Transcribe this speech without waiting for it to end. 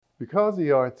Because the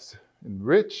arts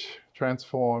enrich,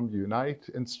 transform, unite,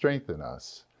 and strengthen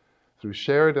us through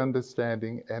shared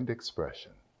understanding and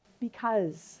expression.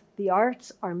 Because the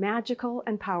arts are magical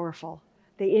and powerful.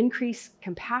 They increase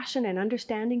compassion and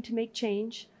understanding to make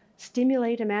change,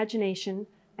 stimulate imagination,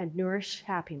 and nourish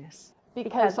happiness.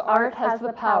 Because art has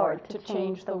the power to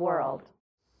change the world.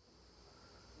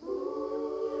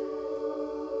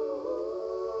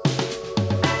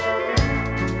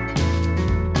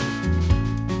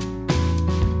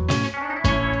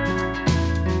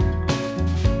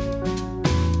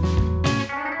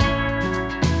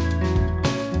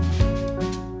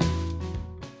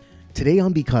 Today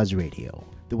on Because Radio,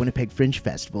 the Winnipeg Fringe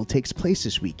Festival takes place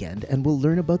this weekend, and we'll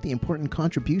learn about the important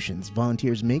contributions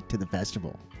volunteers make to the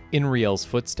festival. In Riel's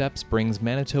Footsteps brings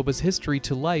Manitoba's history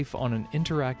to life on an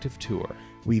interactive tour.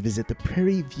 We visit the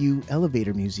Prairie View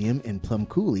Elevator Museum in Plum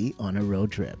Coulee on a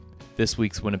road trip. This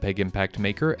week's Winnipeg Impact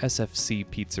Maker, SFC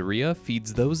Pizzeria,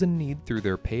 feeds those in need through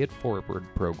their Pay It Forward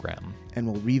program. And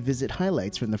we'll revisit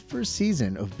highlights from the first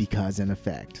season of Because in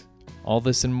Effect. All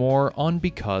this and more on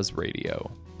Because Radio.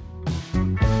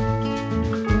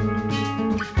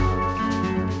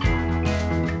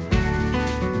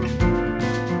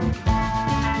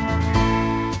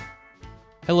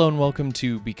 Hello and welcome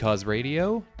to Because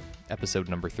Radio, episode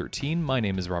number 13. My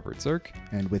name is Robert Zirk.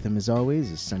 And with him as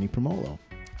always is Sonny Promolo.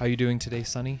 How are you doing today,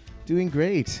 Sonny? Doing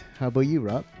great. How about you,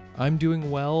 Rob? I'm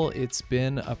doing well. It's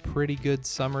been a pretty good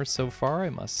summer so far, I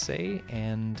must say,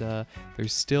 and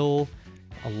there's still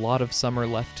a lot of summer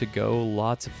left to go.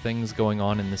 Lots of things going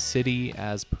on in the city,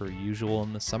 as per usual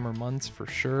in the summer months, for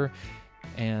sure.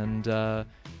 And,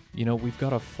 we've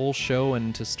got a full show,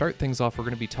 and to start things off, we're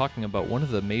going to be talking about one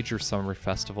of the major summer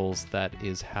festivals that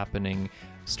is happening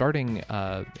starting,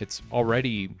 it's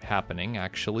already happening,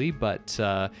 actually, but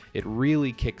it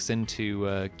really kicks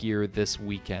into gear this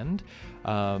weekend.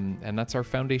 And that's our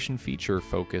foundation feature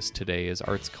focus today is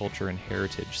arts, culture, and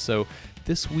heritage. So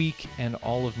this week and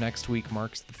all of next week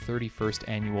marks the 31st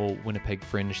annual Winnipeg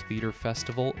Fringe Theatre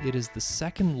Festival. It is the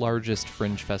second largest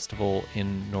fringe festival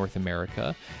in North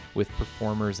America, with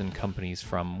performers and companies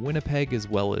from Winnipeg as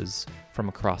well as from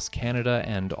across Canada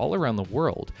and all around the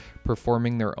world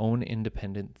performing their own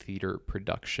independent theatre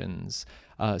productions.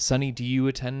 Sonny, do you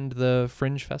attend the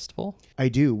Fringe Festival? I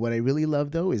do. What I really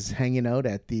love, though, is hanging out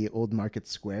at the Old Market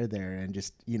Square there and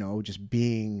just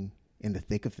being in the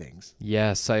thick of things.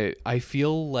 Yes, I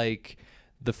feel like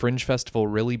the Fringe Festival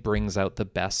really brings out the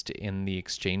best in the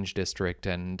Exchange District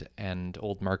and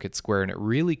Old Market Square, and it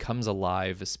really comes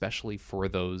alive, especially for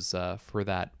those for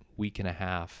that week and a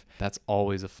half. That's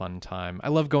always a fun time. I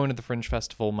love going to the Fringe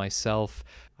Festival myself.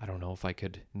 I don't know if I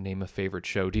could name a favorite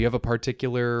show. Do you have a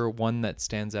particular one that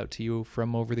stands out to you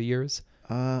from over the years?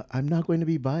 I'm not going to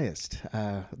be biased.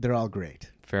 They're all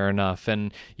great. Fair enough.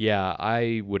 And yeah,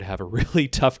 I would have a really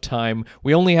tough time.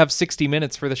 We only have 60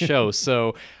 minutes for the show.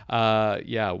 So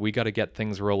we got to get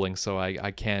things rolling. So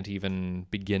I can't even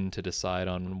begin to decide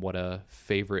on what a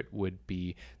favorite would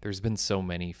be. There's been so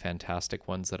many fantastic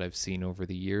ones that I've seen over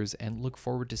the years, and look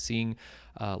forward to seeing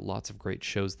lots of great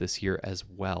shows this year as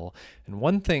well. And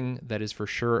one thing that is for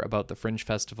sure about the Fringe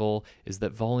Festival is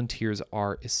that volunteers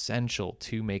are essential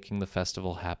to making the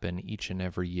festival happen each and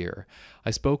every year.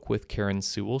 I spoke with Karen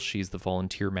Sewell, she's the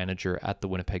volunteer manager at the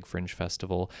Winnipeg Fringe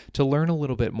Festival, to learn a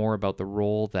little bit more about the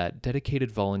role that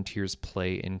dedicated volunteers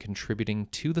play in contributing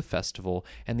to the festival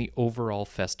and the overall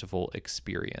festival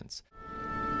experience.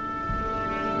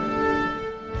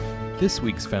 This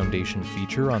week's Foundation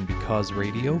feature on Because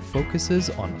Radio focuses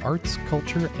on arts,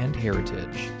 culture, and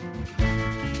heritage.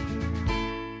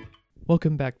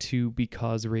 Welcome back to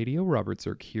Because Radio. Robert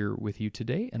Zirk here with you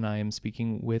today, and I am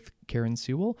speaking with Karen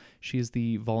Sewell. She is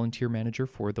the volunteer manager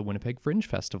for the Winnipeg Fringe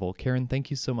Festival. Karen, thank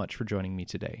you so much for joining me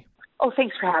today. Oh,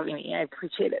 thanks for having me. I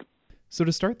appreciate it. So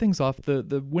to start things off,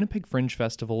 the Winnipeg Fringe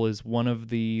Festival is one of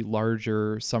the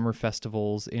larger summer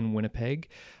festivals in Winnipeg.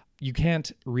 You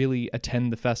can't really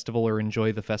attend the festival or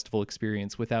enjoy the festival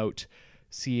experience without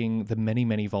seeing the many,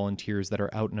 many volunteers that are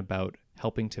out and about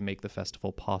helping to make the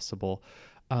festival possible.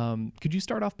 Could you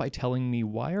start off by telling me,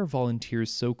 why are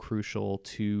volunteers so crucial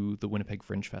to the Winnipeg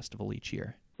Fringe Festival each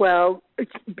year? Well,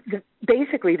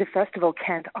 basically the festival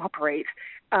can't operate.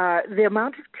 The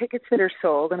amount of tickets that are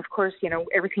sold, and of course,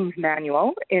 everything's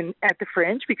manual at the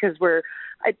Fringe because we're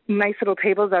at nice little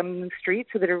tables on the street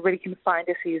so that everybody can find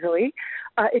us easily.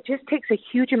 It just takes a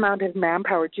huge amount of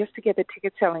manpower just to get the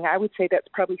ticket selling. I would say that's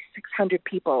probably 600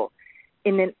 people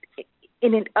in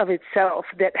and of itself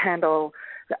that handle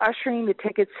the ushering, the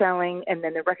ticket selling, and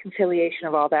then the reconciliation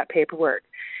of all that paperwork.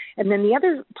 And then the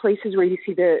other places where you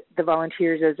see the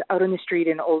volunteers is out on the street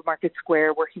in Old Market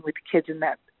Square, working with the kids in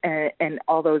that and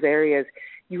all those areas.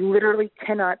 You literally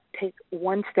cannot take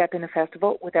one step in a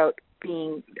festival without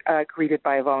being greeted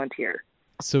by a volunteer.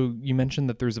 So you mentioned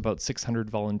that there's about 600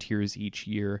 volunteers each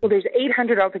year. Well, there's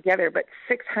 800 altogether, but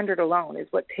 600 alone is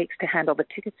what it takes to handle the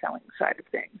ticket selling side of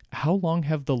things. How long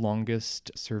have the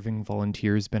longest serving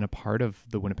volunteers been a part of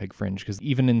the Winnipeg Fringe? Because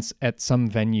even at some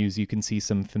venues, you can see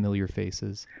some familiar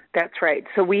faces. That's right.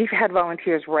 So we've had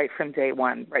volunteers right from day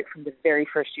one, right from the very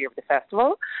first year of the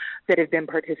festival that have been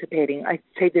participating. I'd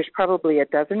say there's probably a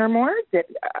dozen or more that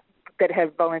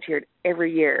have volunteered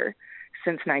every year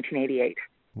since 1988.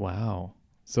 Wow.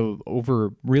 So over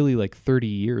really like 30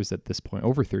 years at this point,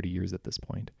 over 30 years at this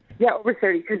point. Yeah, over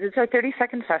 30, because it's our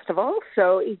 32nd festival.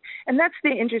 So, and that's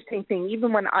the interesting thing.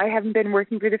 Even when I haven't been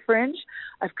working for the Fringe,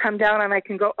 I've come down and I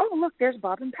can go, oh, look, there's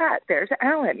Bob and Pat. There's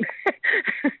Alan.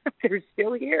 They're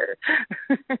still here.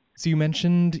 So you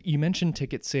mentioned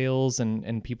ticket sales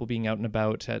and people being out and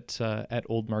about at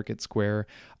Old Market Square.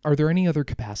 Are there any other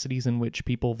capacities in which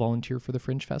people volunteer for the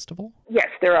Fringe Festival? Yes,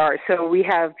 there are. So we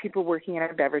have people working in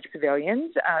our beverage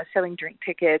pavilions, selling drink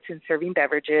tickets and serving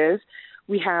beverages.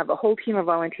 We have a whole team of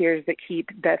volunteers that keep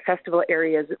the festival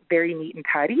areas very neat and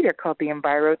tidy. They're called the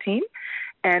Enviro team.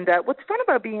 And what's fun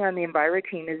about being on the Enviro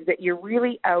team is that you're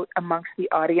really out amongst the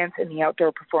audience and the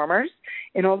outdoor performers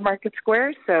in Old Market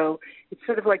Square. So it's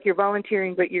sort of like you're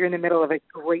volunteering, but you're in the middle of a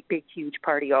great big huge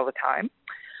party all the time.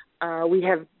 We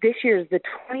have this year's the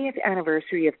 20th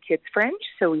anniversary of Kids Fringe,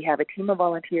 so we have a team of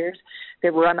volunteers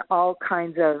that run all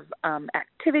kinds of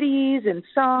activities and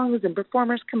songs, and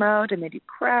performers come out and they do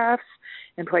crafts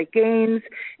and play games,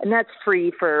 and that's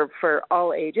free for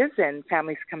all ages, and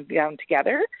families come down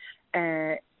together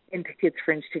into Kids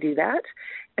Fringe to do that.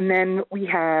 And then we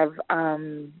have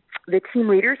the team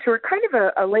leaders, who are kind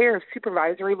of a layer of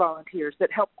supervisory volunteers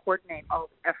that help coordinate all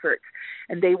the efforts.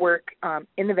 And they work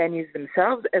in the venues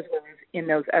themselves, as well as in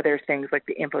those other things like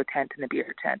the info tent and the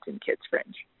beer tent in Kids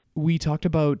Fringe. We talked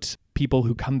about people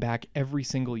who come back every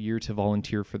single year to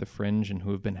volunteer for the Fringe and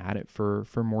who have been at it for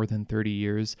more than 30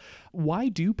 years. Why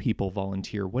do people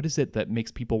volunteer? What is it that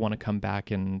makes people want to come back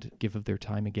and give of their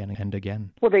time again and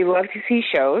again? Well, they love to see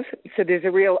shows. So there's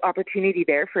a real opportunity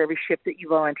there. For every shift that you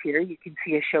volunteer, you can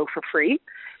see a show for free.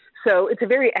 So it's a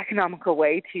very economical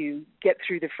way to get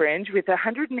through the Fringe with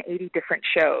 180 different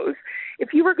shows.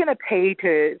 If you were going to pay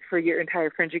for your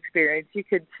entire Fringe experience, you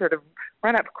could sort of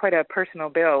run up quite a personal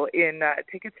bill in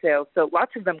ticket sales. So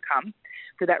lots of them come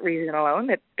for that reason alone,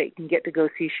 that they can get to go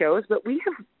see shows. But we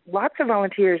have lots of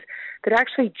volunteers that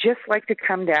actually just like to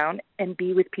come down and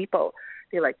be with people.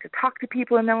 They like to talk to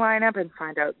people in the lineup and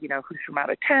find out, who's from out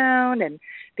of town. And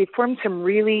they form some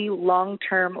really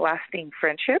long-term lasting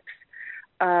friendships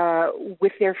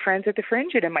with their friends at the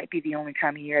Fringe, and it might be the only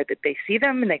time of year that they see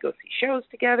them, and they go see shows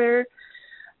together.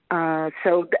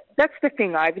 So that's the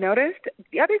thing I've noticed.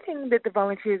 The other thing that the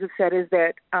volunteers have said is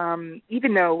that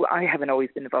even though I haven't always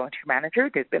been the volunteer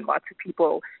manager, there's been lots of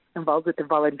people involved with the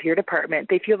volunteer department.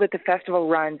 They feel that the festival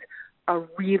runs a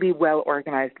really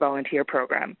well-organized volunteer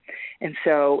program. And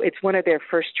so it's one of their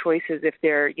first choices if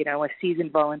they're, a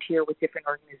seasoned volunteer with different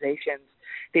organizations.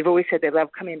 They've always said they love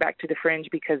coming back to the Fringe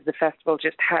because the festival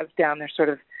just has down their sort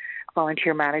of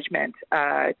volunteer management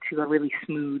to a really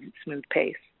smooth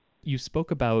pace. You spoke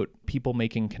about people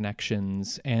making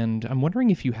connections, and I'm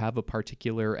wondering if you have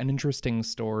an interesting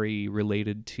story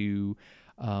related to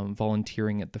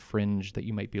volunteering at the Fringe that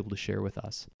you might be able to share with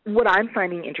us. What I'm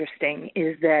finding interesting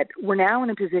is that we're now in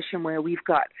a position where we've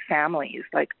got families,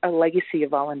 like a legacy of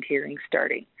volunteering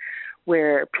starting,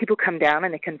 where people come down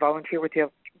and they can volunteer with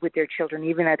their children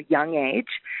even at a young age.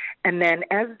 And then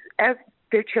as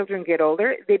their children get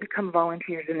older, they become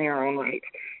volunteers in their own right.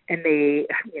 And they,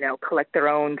 collect their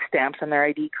own stamps on their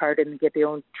ID card and get their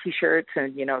own T-shirts.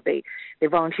 And, they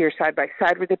volunteer side by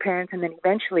side with their parents. And then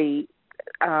eventually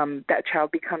that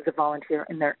child becomes a volunteer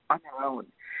on their own.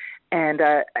 And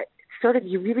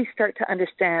you really start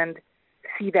to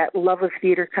see that love of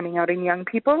theater coming out in young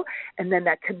people, and then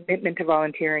that commitment to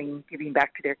volunteering, giving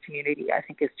back to their community, I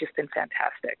think has just been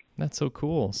fantastic. That's so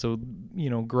cool. So,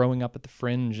 growing up at the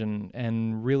Fringe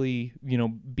and really,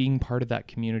 being part of that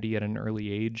community at an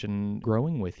early age and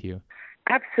growing with you.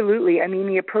 Absolutely. I mean,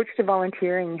 the approach to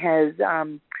volunteering has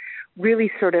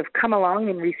really sort of come along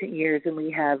in recent years, and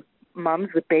we have moms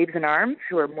with babes in arms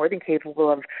who are more than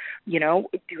capable of,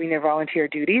 doing their volunteer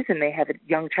duties, and they have a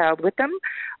young child with them.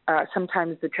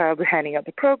 Sometimes the child is handing out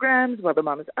the programs while the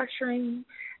mom is ushering.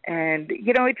 And,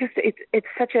 it's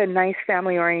such a nice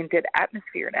family-oriented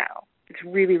atmosphere now. It's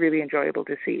really, really enjoyable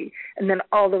to see. And then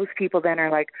all those people then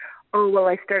are like, oh, well,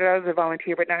 I started out as a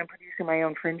volunteer, but now I'm producing my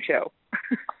own Fringe show.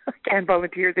 I can't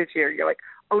volunteer this year. You're like,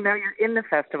 oh, now you're in the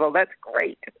festival. That's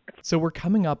great. So we're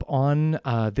coming up on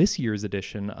this year's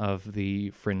edition of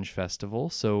the Fringe Festival.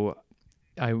 So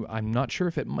I'm not sure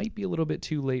if it might be a little bit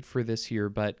too late for this year,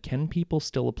 but can people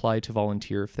still apply to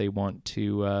volunteer if they want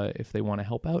to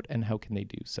help out, and how can they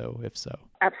do so, if so?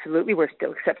 Absolutely. We're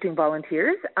still accepting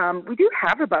volunteers. We do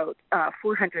have about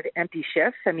 400 empty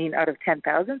shifts, out of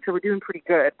 10,000, so we're doing pretty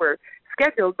good. We're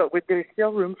scheduled, but there's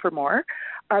still room for more.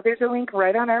 There's a link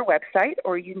right on our website,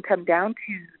 or you can come down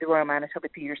to the Royal Manitoba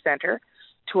Theatre Centre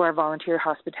to our volunteer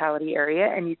hospitality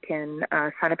area, and you can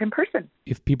sign up in person.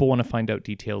 If people want to find out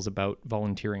details about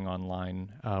volunteering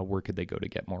online, where could they go to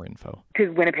get more info?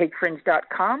 To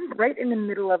winnipegfringe.com. Right in the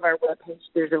middle of our webpage,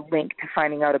 there's a link to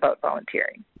finding out about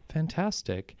volunteering.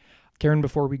 Fantastic. Karen,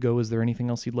 before we go, is there anything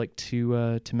else you'd like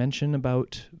to mention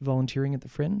about volunteering at the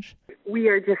Fringe? We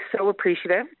are just so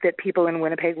appreciative that people in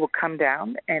Winnipeg will come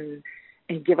down and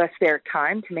give us their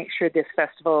time to make sure this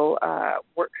festival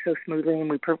works so smoothly, and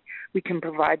we can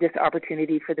provide this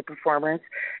opportunity for the performers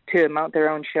to mount their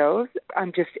own shows.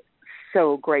 I'm just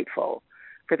so grateful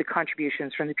for the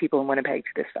contributions from the people in Winnipeg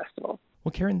to this festival.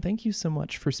 Well, Karen, thank you so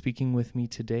much for speaking with me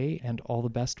today, and all the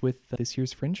best with this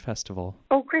year's Fringe Festival.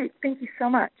 Oh, great. Thank you so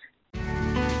much.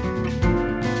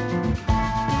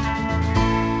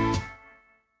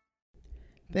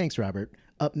 Thanks, Robert.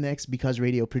 Up next, Because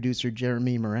Radio producer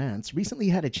Jeremy Morantz recently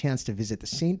had a chance to visit the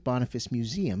St. Boniface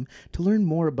Museum to learn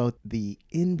more about the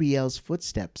In Riel's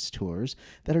Footsteps tours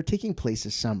that are taking place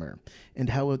this summer, and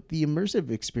how the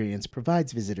immersive experience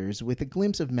provides visitors with a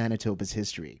glimpse of Manitoba's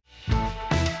history.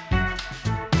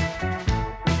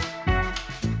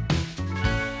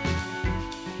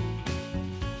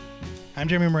 I'm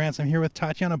Jeremy Morantz. I'm here with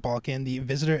Tatiana Balkin, the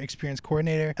Visitor Experience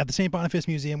Coordinator at the St. Boniface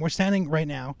Museum. We're standing right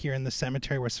now here in the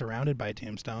cemetery. We're surrounded by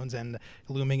tombstones, and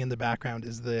looming in the background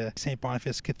is the St.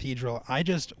 Boniface Cathedral. I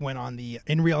just went on the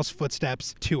In Riel's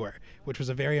Footsteps tour, which was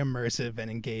a very immersive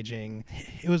and engaging.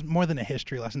 It was more than a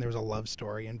history lesson. There was a love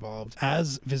story involved.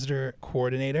 As Visitor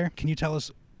Coordinator, can you tell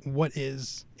us what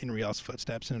is In Riel's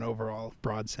Footsteps in an overall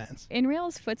broad sense? In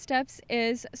Riel's Footsteps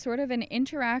is sort of an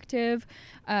interactive,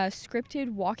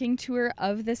 scripted walking tour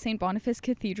of the St. Boniface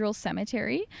Cathedral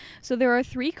Cemetery. So there are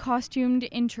 3 costumed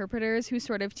interpreters who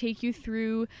sort of take you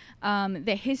through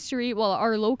the history,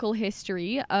 our local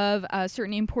history of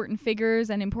certain important figures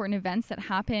and important events that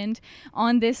happened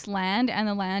on this land and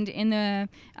the land in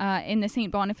the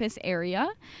St. Boniface area.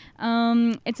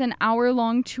 It's an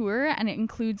hour-long tour, and it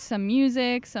includes some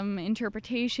music, some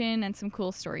interpretation, and some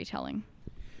cool storytelling.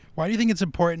 Why do you think it's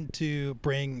important to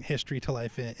bring history to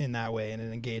life in that way, in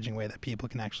an engaging way that people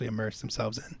can actually immerse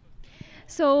themselves in?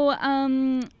 So,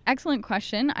 excellent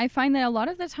question. I find that a lot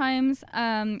of the times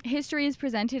history is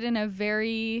presented in a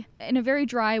very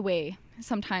dry way.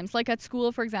 Sometimes, like at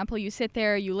school, for example, you sit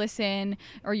there, you listen,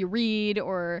 or you read,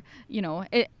 or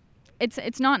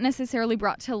It's not necessarily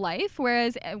brought to life,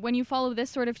 whereas when you follow this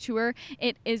sort of tour,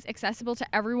 it is accessible to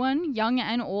everyone, young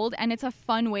and old, and it's a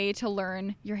fun way to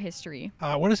learn your history.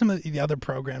 What are some of the other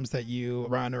programs that you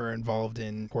run or are involved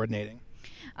in coordinating?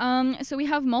 So we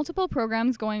have multiple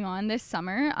programs going on this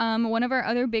summer. One of our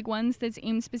other big ones that's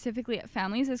aimed specifically at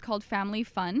families is called Family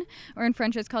Fun, or in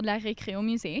French it's called La Récré au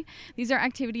Musée. These are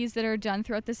activities that are done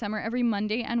throughout the summer every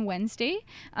Monday and Wednesday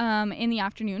in the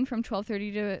afternoon from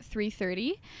 12:30 to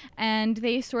 3:30, and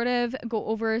they sort of go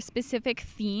over specific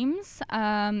themes.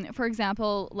 For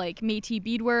example, like Métis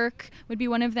beadwork would be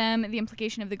one of them, the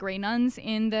implication of the Grey Nuns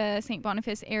in the St.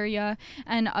 Boniface area,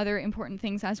 and other important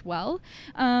things as well.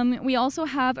 We also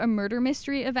have a murder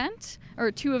mystery event, or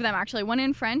 2 of them actually, one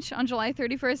in French on July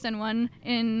 31st and one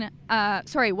in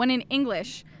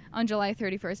English on July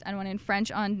 31st and one in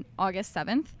French on August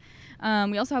 7th.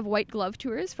 We also have white glove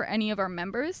tours for any of our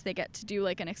members. They get to do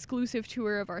like an exclusive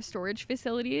tour of our storage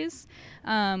facilities,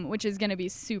 which is going to be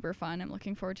super fun. I'm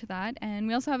looking forward to that. And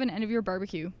we also have an end of year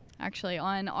barbecue actually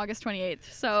on August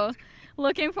 28th. So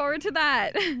looking forward to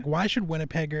that. Why should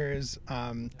Winnipeggers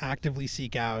actively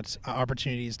seek out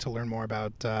opportunities to learn more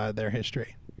about their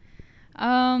history?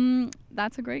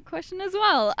 That's a great question as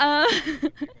well.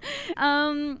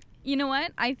 You know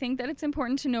what? I think that it's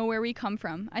important to know where we come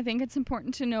from. I think it's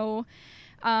important to know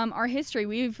our history.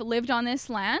 We've lived on this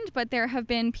land, but there have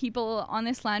been people on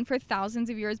this land for thousands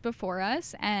of years before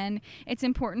us, and it's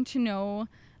important to know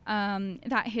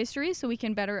that history so we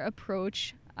can better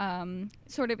approach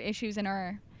sort of issues in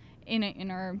our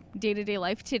day-to-day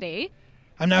life today.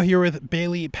 I'm now here with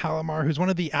Bailey Palomar, who's one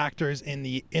of the actors in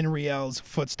the In Riel's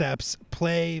Footsteps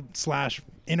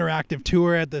play/interactive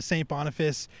tour at the St.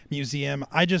 Boniface Museum.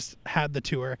 I just had the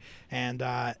tour, and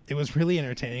it was really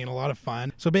entertaining and a lot of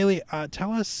fun. So Bailey,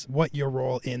 tell us what your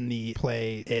role in the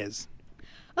play is.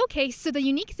 Okay, so the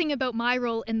unique thing about my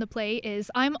role in the play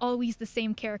is I'm always the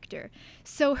same character.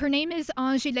 So her name is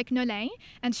Angélique Nolin,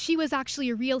 and she was actually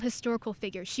a real historical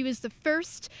figure. She was the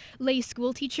first lay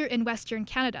school teacher in Western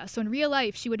Canada. So in real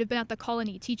life, she would have been at the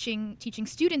colony teaching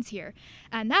students here.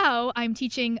 And now I'm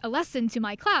teaching a lesson to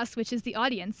my class, which is the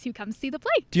audience who comes see the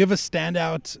play. Do you have a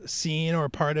standout scene or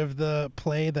part of the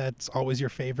play that's always your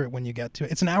favorite when you get to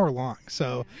it? It's an hour long,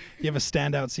 so you have a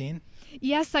standout scene?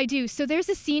 Yes, I do. So there's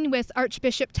a scene with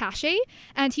Archbishop Taché,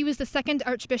 and he was the second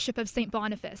Archbishop of St.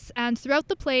 Boniface. And throughout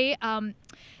the play,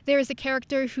 there is a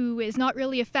character who is not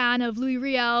really a fan of Louis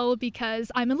Riel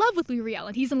because I'm in love with Louis Riel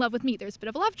and he's in love with me. There's a bit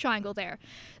of a love triangle there.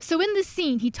 So in this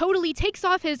scene, he totally takes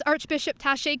off his Archbishop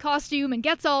Taché costume and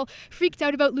gets all freaked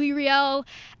out about Louis Riel.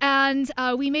 And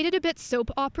we made it a bit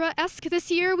soap opera-esque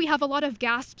this year. We have a lot of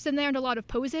gasps in there and a lot of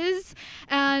poses.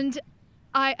 And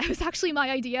it was actually my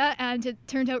idea, and it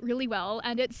turned out really well,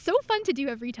 and it's so fun to do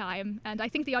every time, and I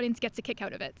think the audience gets a kick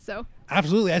out of it. So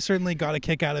absolutely, I certainly got a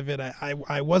kick out of it.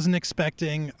 I wasn't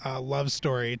expecting a love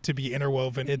story to be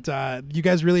interwoven. You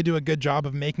guys really do a good job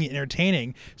of making it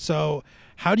entertaining. So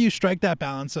how do you strike that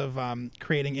balance of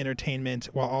creating entertainment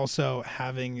while also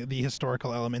having the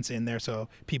historical elements in there so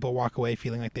people walk away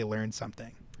feeling like they learned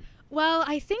something? Well,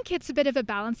 I think it's a bit of a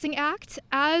balancing act.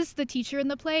 As the teacher in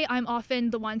the play, I'm often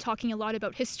the one talking a lot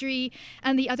about history,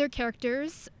 and the other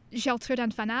characters, Gertrude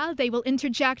and Fanal, they will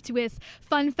interject with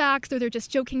fun facts or they're just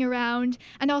joking around.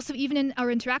 And also even in our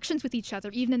interactions with each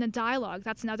other, even in a dialogue,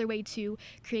 that's another way to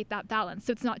create that balance.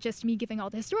 So it's not just me giving all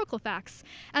the historical facts.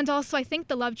 And also I think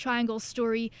the love triangle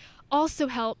story also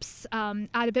helps add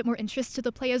a bit more interest to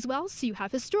the play as well. So you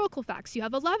have historical facts, you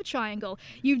have a love triangle,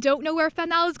 you don't know where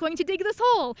Fanal is going to dig this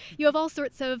hole. You have all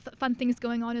sorts of fun things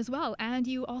going on as well, and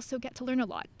you also get to learn a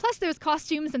lot. Plus there's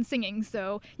costumes and singing,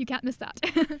 so you can't miss that.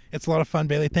 It's a lot of fun,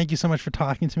 Bailey. Thank you so much for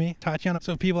talking to me, Tatiana.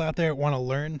 So if people out there want to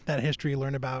learn that history,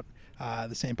 learn about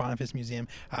the St. Boniface Museum,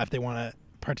 if they want to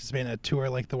participate in a tour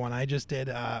like the one I just did,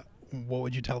 what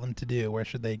would you tell them to do? Where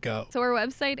should they go? So our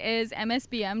website is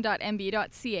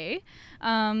msbm.mb.ca.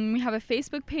 We have a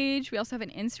Facebook page. We also have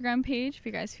an Instagram page if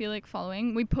you guys feel like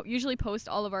following. We usually post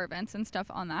all of our events and stuff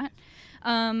on that.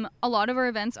 A lot of our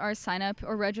events are sign up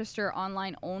or register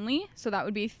online only. So that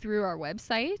would be through our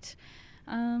website.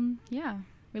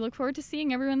 We look forward to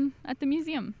seeing everyone at the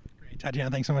museum. Great.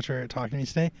 Tatiana, thanks so much for talking to me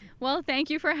today. Well, thank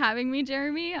you for having me,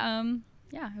 Jeremy. It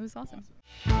was awesome.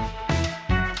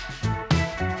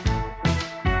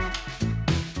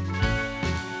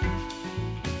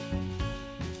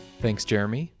 Thanks,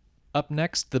 Jeremy. Up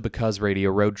next, the Because Radio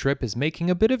road trip is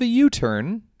making a bit of a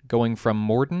U-turn, going from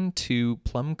Morden to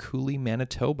Plum Coulee,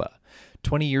 Manitoba.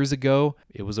 20 years ago,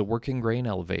 it was a working grain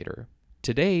elevator.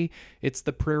 Today, it's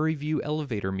the Prairie View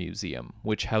Elevator Museum,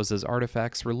 which houses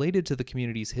artifacts related to the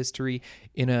community's history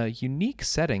in a unique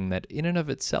setting that in and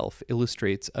of itself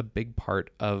illustrates a big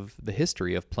part of the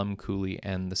history of Plum Coulee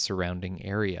and the surrounding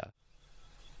area.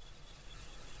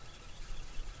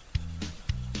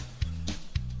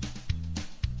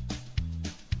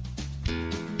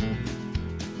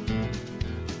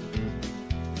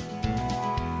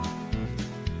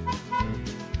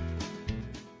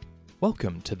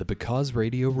 Welcome to the Because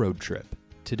Radio road trip.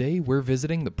 Today we're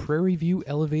visiting the Prairie View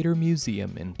Elevator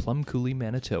Museum in Plum Coulee,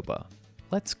 Manitoba.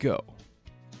 Let's go.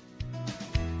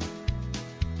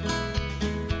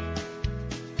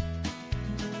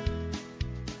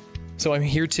 So I'm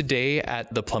here today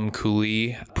at the Plum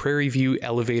Coulee Prairie View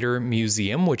Elevator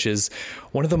Museum, which is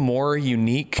one of the more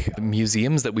unique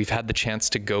museums that we've had the chance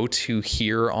to go to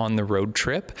here on the road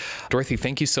trip. Dorothy,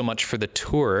 thank you so much for the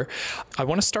tour. I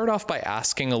want to start off by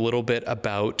asking a little bit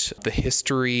about the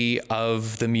history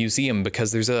of the museum,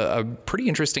 because there's a pretty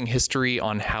interesting history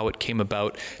on how it came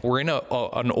about. We're in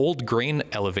an old grain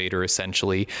elevator,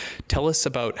 essentially. Tell us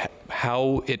about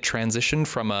how it transitioned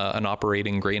from an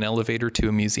operating grain elevator to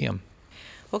a museum.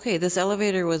 Okay, this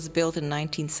elevator was built in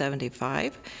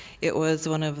 1975. It was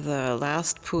one of the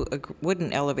last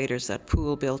wooden elevators that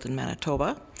Poole built in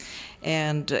Manitoba.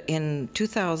 And in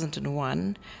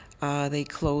 2001, they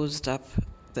closed up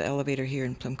the elevator here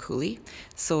in Plum Coulee,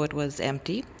 so it was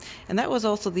empty. And that was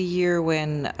also the year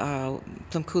when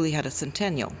Plum Coulee had a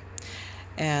centennial.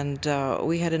 And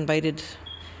we had invited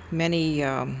many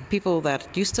people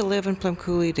that used to live in Plum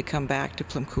Coulee to come back to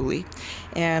Plum Coulee.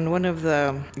 And one of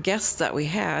the guests that we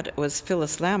had was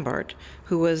Phyllis Lambert,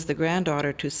 who was the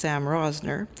granddaughter to Sam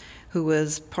Rosner, who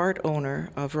was part owner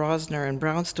of Rosner and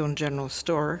Brownstone General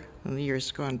Store in the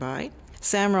years gone by.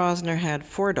 Sam Rosner had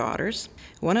 4 daughters.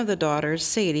 One of the daughters,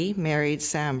 Sadie, married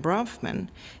Sam Bronfman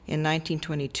in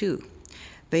 1922.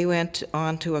 They went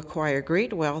on to acquire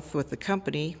great wealth with the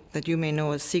company that you may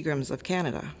know as Seagrams of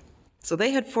Canada. So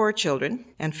they had 4 children,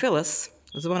 and Phyllis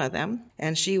was one of them,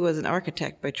 and she was an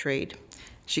architect by trade.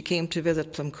 She came to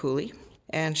visit Plum Coulee,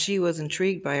 and she was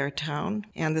intrigued by our town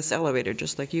and this elevator,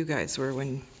 just like you guys were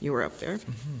when you were up there.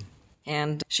 Mm-hmm.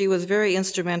 And she was very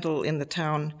instrumental in the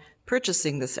town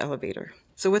purchasing this elevator.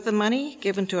 So with the money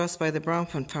given to us by the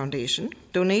Bronfman Foundation,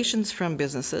 donations from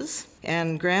businesses,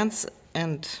 and grants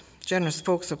and generous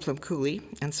folks of Plum Coulee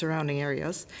and surrounding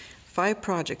areas, 5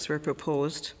 projects were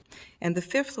proposed, and the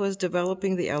 5th was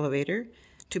developing the elevator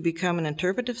to become an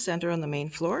interpretive center on the main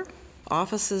floor,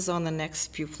 offices on the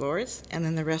next few floors, and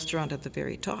then the restaurant at the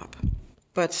very top.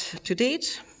 But to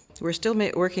date, we're still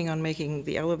working on making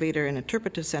the elevator an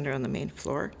interpretive center on the main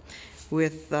floor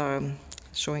with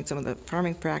showing some of the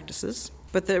farming practices.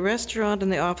 But the restaurant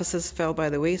and the offices fell by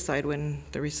the wayside when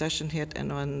the recession hit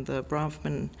and when the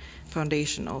Bronfman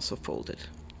Foundation also folded.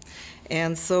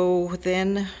 And so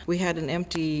then we had an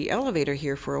empty elevator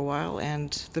here for a while,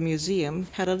 and the museum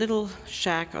had a little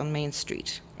shack on Main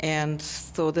Street. And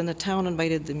so then the town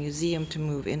invited the museum to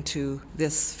move into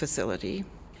this facility.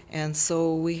 And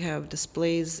so we have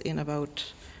displays in about,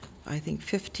 I think,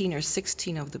 15 or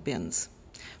 16 of the bins,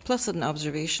 plus an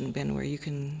observation bin where you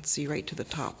can see right to the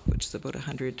top, which is about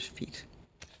 100 feet.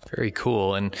 Very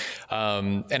cool. And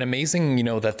amazing,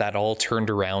 that all turned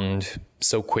around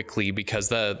so quickly,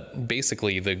 because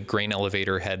basically the grain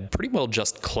elevator had pretty well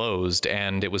just closed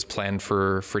and it was planned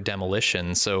for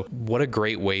demolition. So what a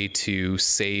great way to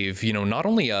save, not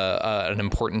only an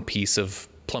important piece of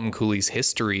Plum Coulee's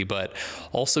history, but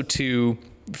also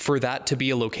for that to be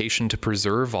a location to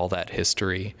preserve all that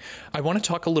history. I want to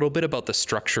talk a little bit about the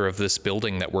structure of this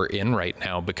building that we're in right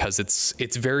now, because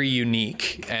it's very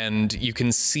unique, and you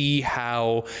can see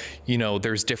how,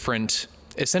 there's different,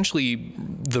 essentially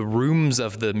the rooms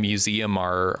of the museum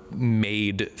are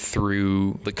made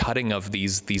through the cutting of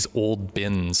these old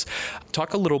bins.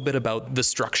 Talk a little bit about the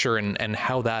structure and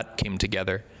how that came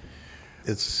together.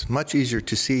 It's much easier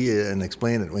to see and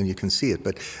explain it when you can see it,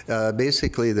 but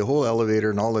basically the whole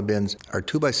elevator and all the bins are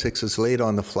 2x6s laid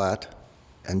on the flat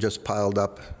and just piled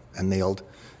up and nailed.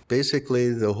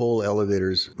 Basically the whole elevator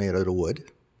is made out of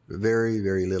wood, very,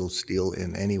 very little steel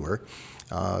in anywhere.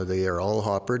 They are all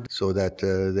hoppered so that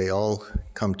they all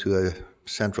come to a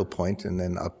central point, and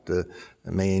then up the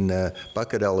main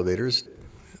bucket elevators.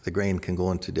 The grain can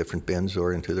go into different bins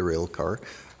or into the rail car.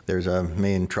 There's a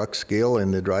main truck scale in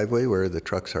the driveway where the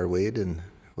trucks are weighed and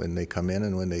when they come in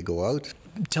and when they go out.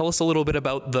 Tell us a little bit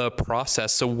about the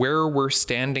process. So where we're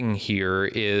standing here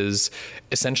is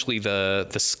essentially the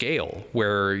scale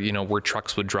where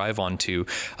trucks would drive onto.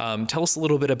 Tell us a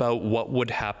little bit about what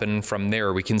would happen from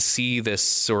there. We can see this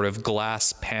sort of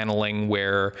glass paneling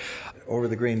where... Over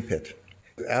the grain pit.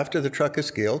 After the truck is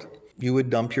scaled, you would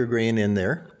dump your grain in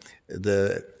there.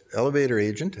 The elevator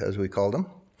agent, as we call them,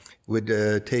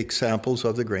 would take samples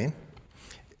of the grain.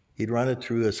 He'd run it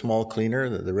through a small cleaner,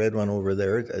 the red one over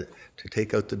there, to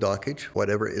take out the dockage,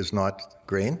 whatever is not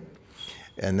grain.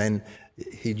 And then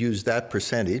he'd use that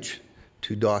percentage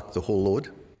to dock the whole load.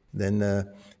 Then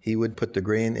he would put the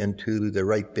grain into the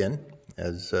right bin,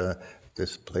 as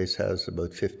this place has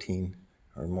about 15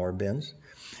 or more bins.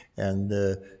 And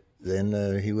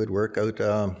then he would work out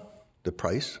the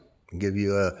price, give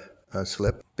you a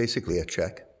slip, basically a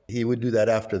check. He would do that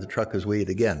after the truck is weighed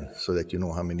again, so that you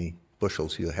know how many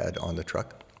bushels you had on the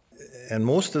truck. And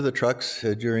most of the trucks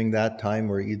during that time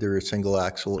were either a single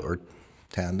axle or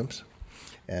tandems.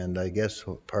 And I guess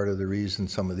part of the reason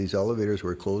some of these elevators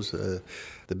were closed,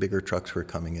 the bigger trucks were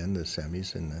coming in, the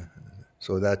semis, and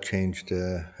so that changed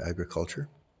agriculture.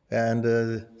 And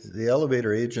the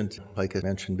elevator agent, like I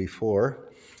mentioned before,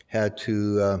 had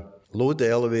to load the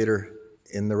elevator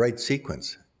in the right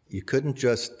sequence. You couldn't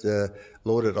just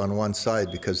load it on one side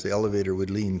because the elevator would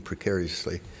lean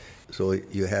precariously. So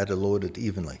you had to load it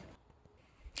evenly.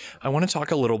 I want to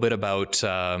talk a little bit about,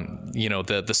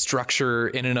 the structure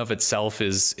in and of itself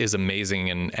is amazing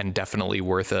and definitely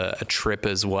worth a trip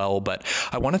as well. But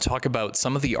I want to talk about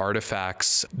some of the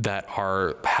artifacts that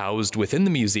are housed within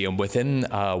the museum, within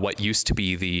what used to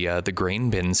be the grain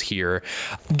bins here.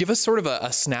 Give us sort of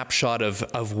a snapshot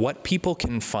of what people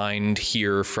can find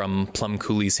here from Plum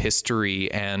Coulee's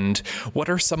history, and what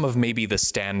are some of maybe the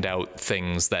standout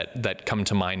things that come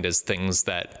to mind as things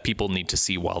that people need to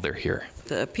see while they're here.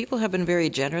 The people have been very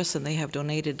generous, and they have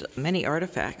donated many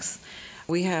artifacts.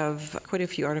 We have quite a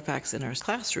few artifacts in our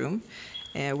classroom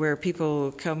where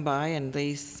people come by and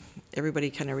everybody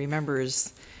kind of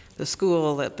remembers the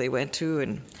school that they went to.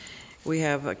 And we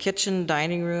have a kitchen,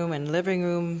 dining room, and living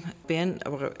room bin.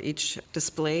 Each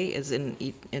display is in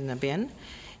a bin.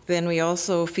 Then we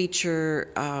also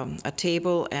feature a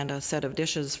table and a set of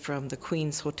dishes from the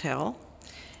Queen's Hotel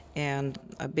and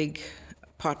a big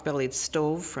pot-bellied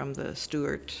stove from the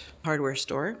Stewart hardware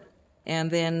store.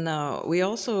 And then we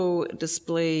also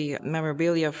display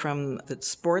memorabilia from the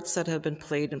sports that have been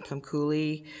played in Plum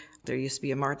Coulee. There used to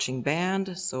be a marching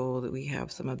band, so that we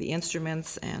have some of the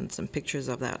instruments and some pictures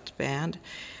of that band.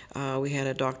 We had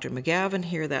a Dr. McGavin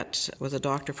here that was a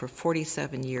doctor for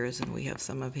 47 years, and we have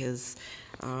some of his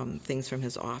things from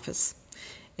his office.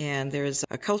 And there's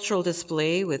a cultural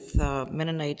display with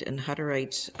Mennonite and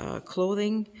Hutterite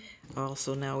clothing.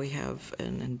 Also now we have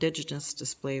an indigenous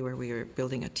display where we are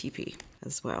building a teepee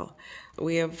as well.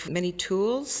 We have many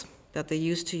tools that they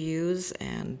used to use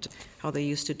and how they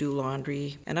used to do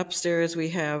laundry. And upstairs we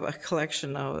have a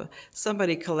collection of,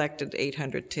 somebody collected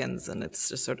 800 tins, and it's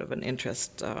just sort of an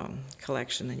interest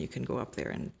collection, and you can go up there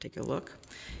and take a look.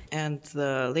 And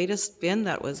the latest bin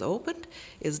that was opened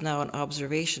is now an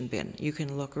observation bin. You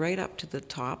can look right up to the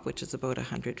top, which is about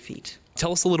 100 feet.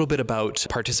 Tell us a little bit about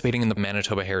participating in the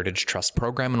Manitoba Heritage Trust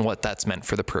program and what that's meant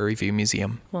for the Prairie View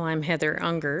Museum. Well, I'm Heather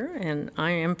Unger, and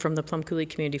I am from the Plum Coulee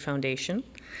Community Foundation.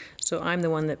 So I'm the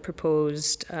one that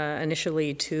proposed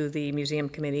initially to the museum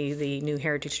committee the new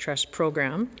Heritage Trust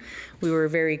program. We were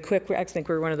very quick. I think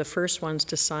we were one of the first ones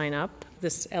to sign up.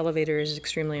 This elevator is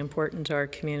extremely important to our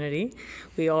community.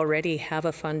 We already have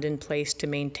a fund in place to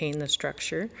maintain the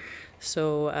structure.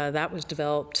 So that was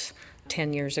developed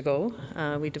 10 years ago.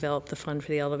 We developed the fund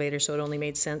for the elevator, so it only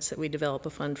made sense that we develop a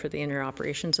fund for the inner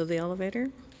operations of the elevator.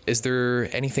 Is there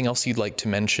anything else you'd like to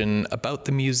mention about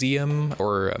the museum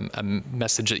or a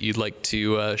message that you'd like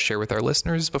to share with our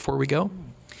listeners before we go?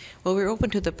 Well, we're open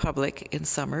to the public in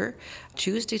summer,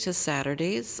 Tuesday to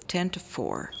Saturdays, 10 to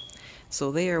 4.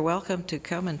 So they are welcome to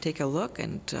come and take a look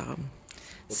and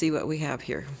see what we have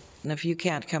here. And if you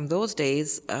can't come those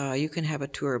days, you can have a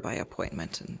tour by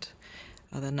appointment, and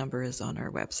the number is on our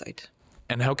website.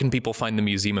 And how can people find the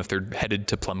museum if they're headed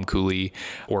to Plum Coulee,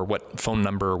 or what phone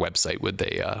number or website would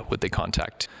they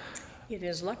contact? It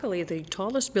is luckily the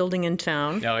tallest building in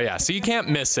town. Oh yeah, so you can't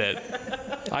miss it.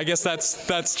 I guess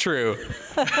that's true.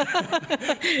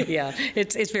 Yeah,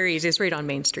 it's very easy. It's right on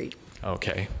Main Street.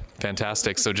 Okay,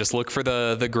 fantastic. So just look for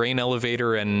the grain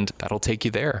elevator and that'll take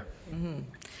you there. Mm-hmm.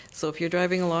 So if you're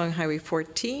driving along Highway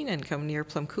 14 and come near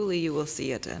Plum Coulee, you will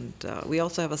see it. And we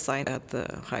also have a sign at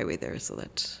the highway there so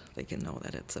that they can know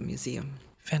that it's a museum.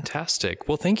 Fantastic.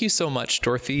 Well, thank you so much,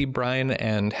 Dorothy, Brian,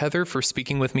 and Heather, for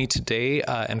speaking with me today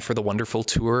and for the wonderful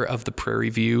tour of the Prairie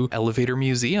View Elevator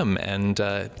Museum. And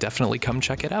definitely come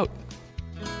check it out.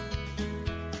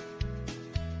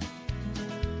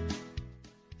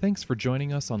 Thanks for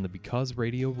joining us on the Because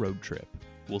Radio Road Trip.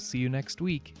 We'll see you next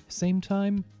week. Same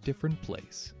time, different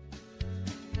place.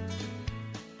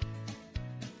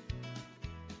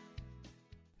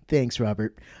 Thanks,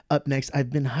 Robert. Up next, I've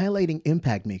been highlighting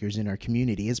impact makers in our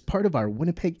community as part of our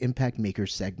Winnipeg Impact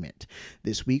Makers segment.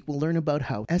 This week, we'll learn about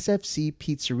how SFC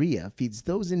Pizzeria feeds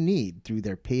those in need through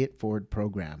their Pay It Forward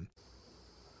program.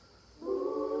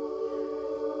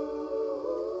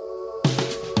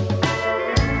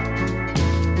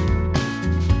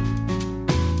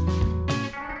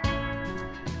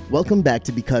 Welcome back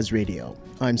to Because Radio.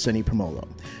 I'm Sonny Promolo.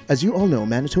 As you all know,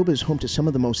 Manitoba is home to some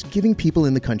of the most giving people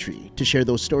in the country. To share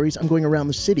those stories, I'm going around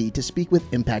the city to speak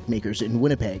with impact makers in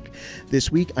Winnipeg.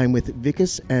 This week, I'm with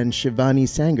Vikas and Shivani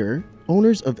Sanger,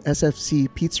 owners of SFC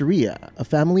Pizzeria, a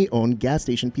family-owned gas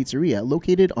station pizzeria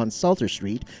located on Salter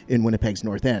Street in Winnipeg's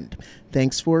North End.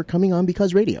 Thanks for coming on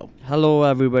Because Radio. Hello,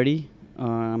 everybody.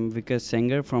 I'm Vikas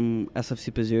Sanger from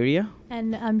SFC Pizzeria.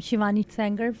 And I'm Shivani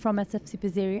Sanger from SFC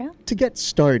Pizzeria. To get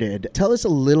started, tell us a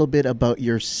little bit about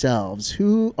yourselves.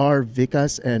 Who are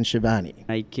Vikas and Shivani?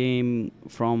 I came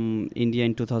from India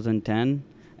in 2010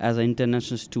 as an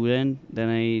international student. Then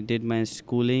I did my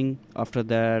schooling. After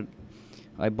that,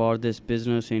 I bought this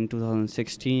business in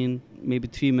 2016. Maybe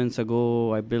 3 months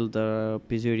ago, I built a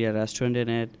pizzeria restaurant in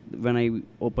it. When I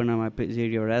opened my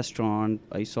pizzeria restaurant,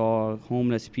 I saw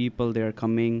homeless people. They are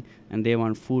coming and they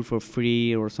want food for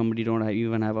free, or somebody don't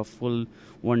even have a full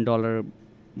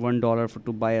 $1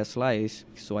 to buy a slice.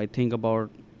 So I think about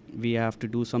we have to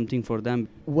do something for them.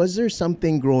 Was there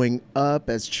something growing up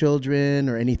as children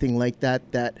or anything like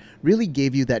that that really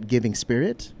gave you that giving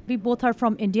spirit? We both are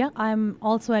from India. I'm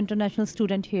also an international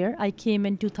student here. I came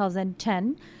in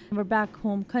 2010. We're back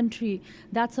home country.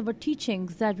 That's our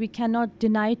teachings, that we cannot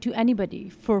deny to anybody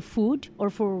for food or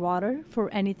for water, for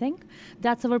anything.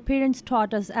 That's our parents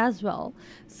taught us as well.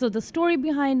 So the story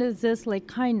behind is this, like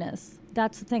kindness.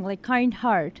 that's the thing, like kind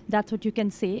heart, that's what you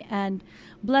can say, and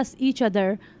bless each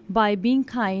other by being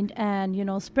kind and,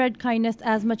 spread kindness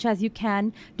as much as you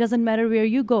can. Doesn't matter where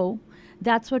you go.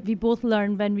 That's what we both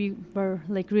learned when we were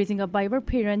like raising up by our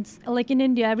parents. Like in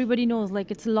India, everybody knows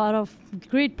like it's a lot of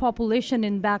great population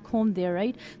in back home there,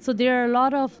 right? So there are a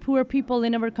lot of poor people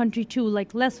in our country too,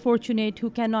 like less fortunate who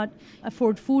cannot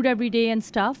afford food every day and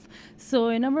stuff. So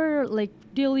in our like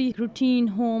daily routine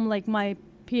home, like my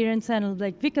parents and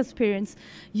like Vika's parents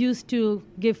used to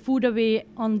give food away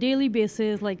on daily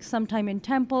basis, like sometime in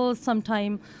temples,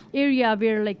 sometime area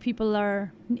where like people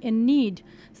are in need.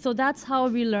 So that's how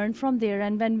we learned from there.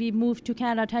 And when we moved to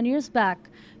Canada 10 years back,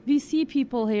 we see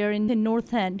people here in the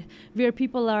North End where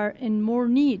people are in more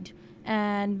need.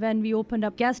 And when we opened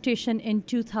up gas station in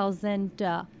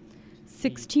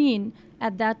 2016,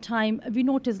 at that time, we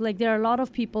noticed like there are a lot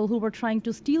of people who were trying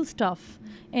to steal stuff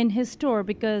in his store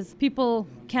because people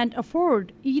can't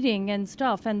afford eating and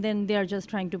stuff, and then they're just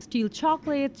trying to steal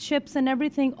chocolates, chips, and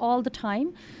everything all the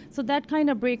time. So that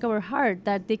kind of break our heart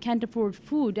that they can't afford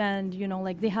food and,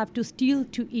 like they have to steal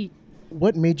to eat.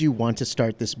 What made you want to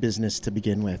start this business to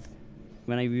begin with?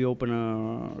 When we open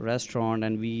a restaurant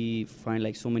and we find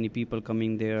like so many people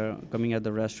coming at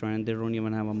the restaurant, and they don't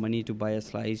even have money to buy a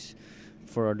slice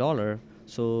for $1.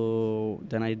 So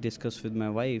then I discussed with my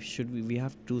wife, should we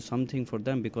have to do something for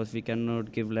them, because we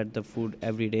cannot let the food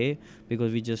every day,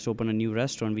 because we just opened a new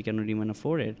restaurant, we cannot even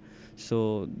afford it.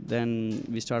 So then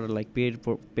we started like paid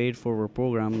for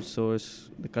program, so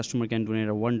the customer can donate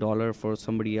a $1 for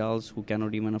somebody else who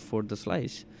cannot even afford the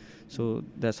slice. So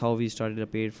that's how we started a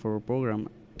paid for program.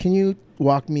 Can you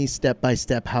walk me step by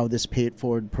step how this paid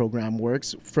forward program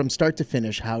works from start to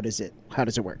finish? How does it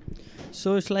work?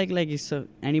 So it's like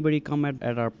anybody come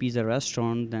at our pizza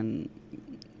restaurant, then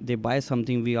they buy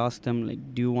something. We ask them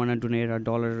like, do you want to donate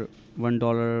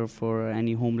 $1 for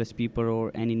any homeless people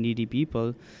or any needy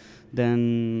people?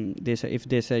 Then they say, if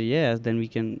they say yes, then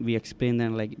we explain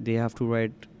them like they have to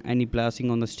write any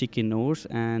blessing on the sticky notes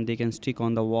and they can stick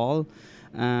on the wall.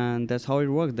 And that's how it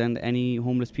works. Then any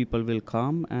homeless people will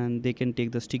come and they can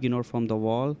take the sticky note from the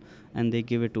wall and they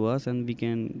give it to us, and we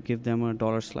can give them a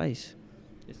 $1 slice.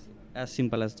 It's as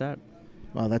simple as that.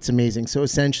 Wow, that's amazing. So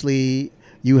essentially,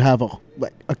 you have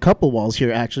a couple walls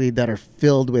here actually that are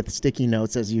filled with sticky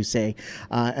notes, as you say.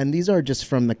 And these are just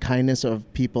from the kindness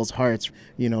of people's hearts,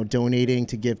 donating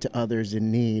to give to others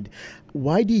in need.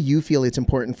 Why do you feel it's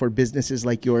important for businesses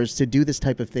like yours to do this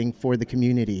type of thing for the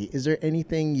community? Is there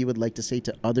anything you would like to say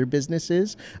to other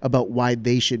businesses about why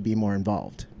they should be more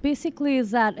involved? Basically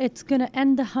is that it's going to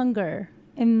end the hunger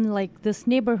in like this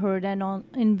neighborhood and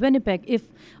in Winnipeg. If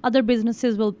other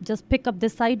businesses will just pick up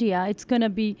this idea, it's going to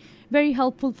be very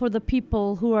helpful for the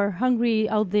people who are hungry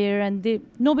out there, and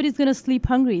nobody's going to sleep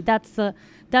hungry. That's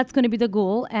going to be the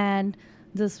goal, and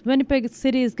this Winnipeg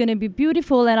city is going to be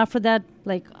beautiful. And after that,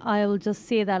 like I will just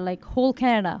say that like whole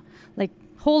Canada, like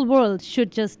whole world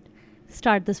should just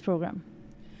start this program.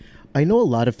 I know a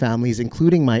lot of families,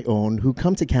 including my own, who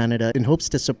come to Canada in hopes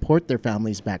to support their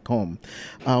families back home.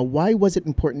 Why was it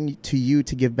important to you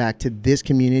to give back to this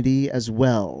community as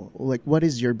well? Like, what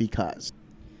is your because?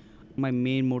 My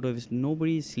main motive is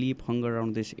nobody sleep hunger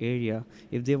around this area.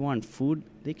 If they want food,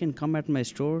 they can come at my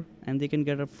store and they can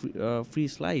get a free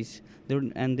slice.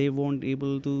 They won't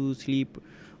able to sleep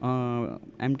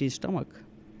empty stomach.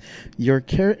 Your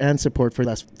care and support for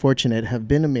less fortunate have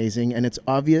been amazing, and it's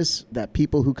obvious that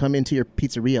people who come into your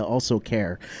pizzeria also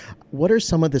care. What are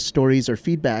some of the stories or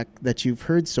feedback that you've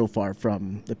heard so far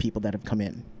from the people that have come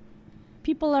in?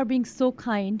 People are being so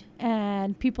kind,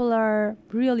 and people are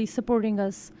really supporting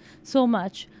us so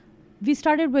much. We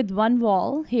started with one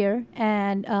wall here,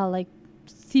 and like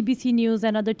CBC News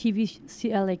and other TV,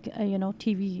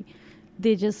 TV,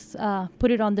 they just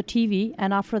put it on the TV,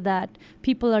 and after that,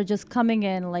 people are just coming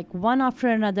in like one after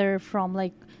another from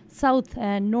like south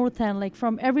and north and like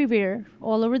from everywhere,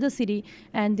 all over the city,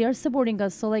 and they're supporting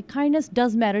us. So like kindness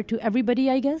does matter to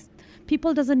everybody, I guess.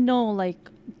 People doesn't know like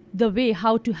the way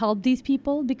how to help these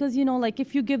people, because like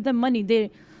if you give them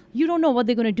money, you don't know what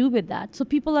they're going to do with that. So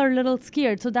people are a little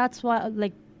scared. So that's why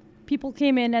like people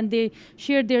came in and they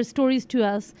shared their stories to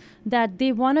us that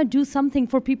they want to do something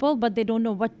for people, but they don't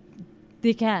know what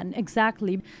they can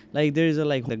exactly. Like there is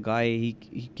the guy,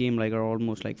 he came like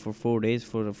almost like for 4 days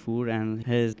for the food, and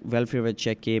his welfare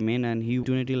check came in and he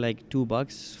donated like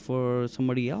 $2 for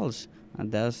somebody else.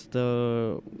 And that's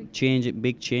the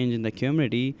big change in the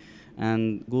community,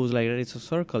 and goes like that. It's a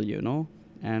circle,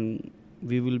 and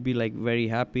we will be like very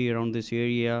happy around this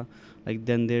area. Like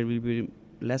then there will be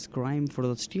less crime for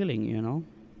the stealing,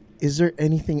 Is there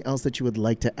anything else that you would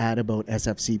like to add about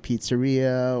SFC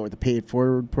Pizzeria or the Pay It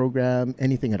Forward program?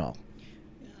 Anything at all?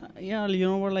 Yeah, you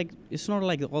know what, like, it's not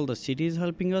like all the cities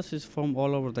helping us. It's from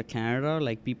all over the Canada,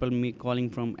 like people calling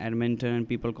from Edmonton,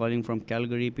 people calling from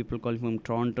Calgary, people calling from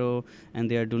Toronto, and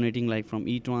they are donating like from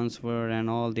e-transfer and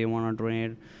all. They want to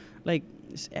donate. Like,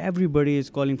 everybody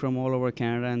is calling from all over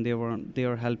Canada, and they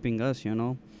are helping us, you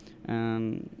know.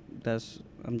 And I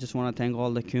just want to thank all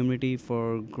the community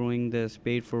for growing this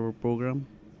Paid Forward program.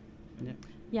 Yeah.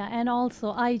 Yeah, and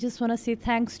also I just want to say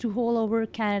thanks to all over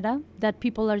Canada that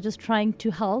people are just trying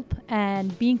to help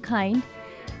and being kind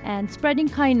and spreading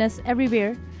kindness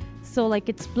everywhere. So like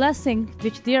it's blessing,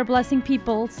 which they are blessing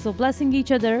people. So blessing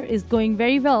each other is going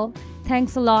very well.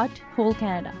 Thanks a lot, whole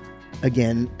Canada.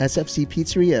 Again, SFC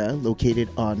Pizzeria, located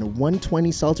on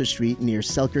 120 Salter Street near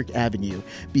Selkirk Avenue.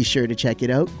 Be sure to check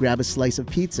it out, grab a slice of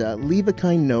pizza, leave a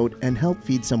kind note, and help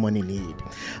feed someone in need.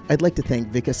 I'd like to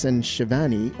thank Vikas and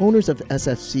Shivani, owners of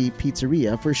SFC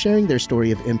Pizzeria, for sharing their story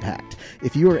of impact.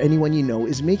 If you or anyone you know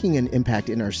is making an impact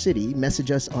in our city, message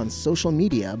us on social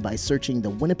media by searching the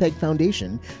Winnipeg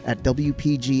Foundation at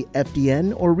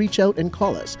WPGFDN or reach out and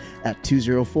call us at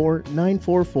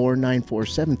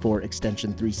 204-944-9474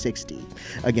 extension 360.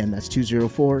 Again, that's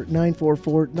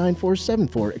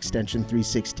 204-944-9474 extension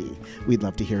 360. We'd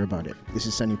love to hear about it. This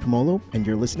is Sonny Pomolo, and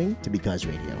you're listening to Because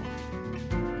Radio.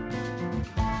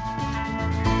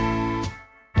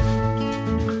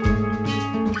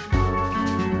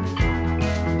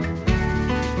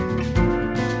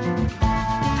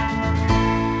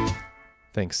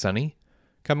 Thanks, Sonny.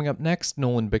 Coming up next,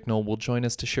 Nolan Bicknell will join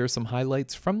us to share some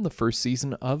highlights from the first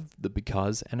season of the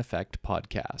Because and Effect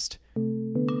podcast.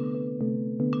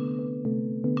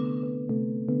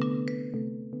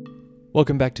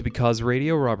 Welcome back to Because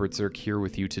Radio. Robert Zirk here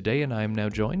with you today, and I am now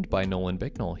joined by Nolan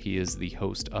Bicknell. He is the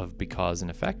host of Because and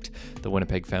Effect, the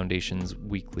Winnipeg Foundation's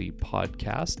weekly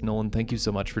podcast. Nolan, thank you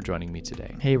so much for joining me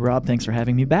today. Hey, Rob. Thanks for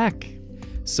having me back.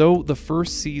 So the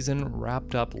first season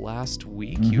wrapped up last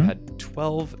week. Mm-hmm. You had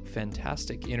 12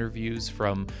 fantastic interviews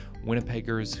from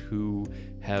Winnipeggers who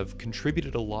have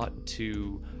contributed a lot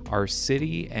to our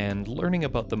city and learning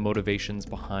about the motivations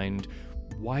behind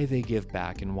why they give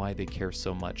back and why they care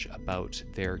so much about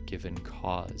their given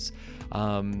cause.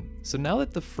 So now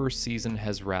that the first season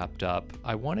has wrapped up,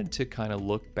 I wanted to kind of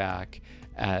look back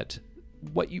at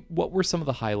what were some of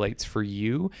the highlights for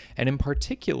you, and in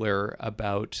particular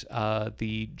about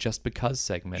the Just Because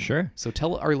segment. Sure. So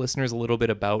tell our listeners a little bit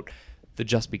about the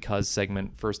Just Because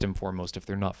segment, first and foremost, if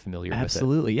they're not familiar with it.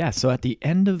 Absolutely, yeah. So at the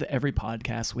end of every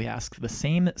podcast, we ask the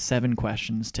same 7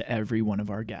 questions to every one of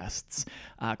our guests.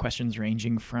 Questions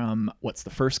ranging from what's the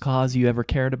first cause you ever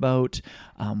cared about,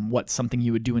 what's something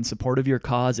you would do in support of your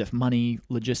cause if money,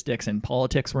 logistics, and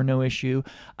politics were no issue,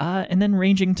 and then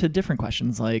ranging to different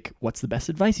questions like what's the best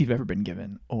advice you've ever been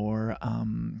given, or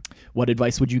what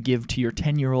advice would you give to your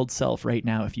 10-year-old self right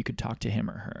now if you could talk to him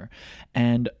or her.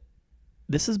 And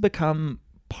this has become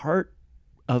part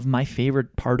of my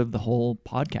favorite part of the whole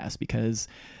podcast because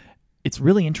it's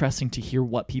really interesting to hear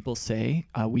what people say.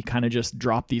 We kind of just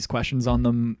drop these questions on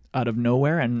them out of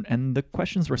nowhere, and the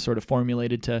questions were sort of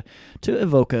formulated to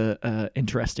evoke a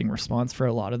interesting response for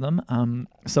a lot of them.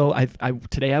 So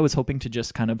today I was hoping to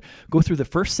just kind of go through the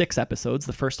first 6 episodes,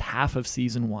 the first half of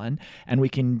season 1, and we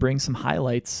can bring some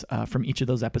highlights from each of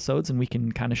those episodes, and we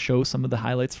can kind of show some of the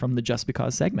highlights from the Just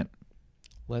Because segment.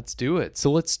 Let's do it.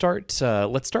 So let's start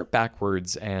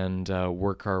backwards and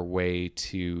work our way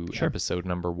to episode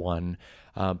number 1.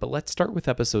 But let's start with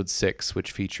episode 6,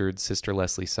 which featured Sister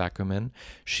Leslie Sacrament.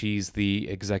 She's the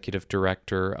executive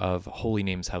director of Holy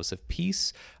Names House of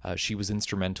Peace. She was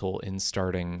instrumental in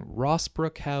starting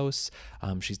Rossbrook House.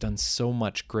 She's done so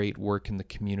much great work in the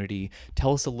community.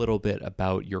 Tell us a little bit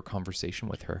about your conversation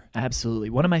with her. Absolutely.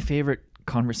 One of my favorite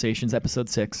conversations, episode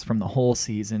 6 from the whole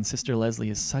season. Sister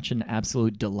Leslie is such an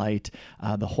absolute delight.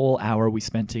 The whole hour we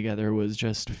spent together was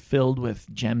just filled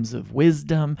with gems of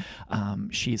wisdom.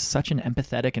 She's such an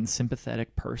empathetic and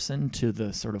sympathetic person to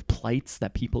the sort of plights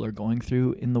that people are going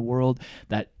through in the world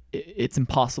that it's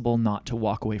impossible not to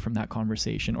walk away from that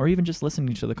conversation, or even just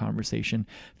listening to the conversation,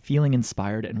 feeling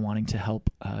inspired and wanting to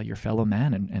help your fellow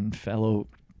man and fellow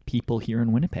people here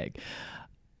in Winnipeg.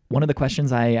 One of the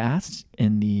questions I asked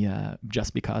in the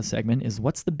Just Because segment is,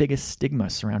 what's the biggest stigma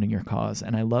surrounding your cause?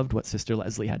 And I loved what Sister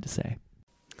Leslie had to say.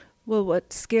 Well,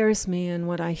 what scares me and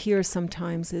what I hear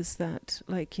sometimes is that,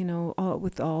 like,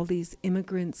 with all these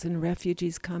immigrants and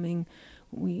refugees coming,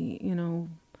 we're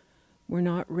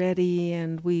not ready,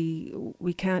 and we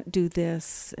can't do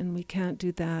this and we can't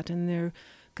do that, and they're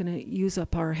going to use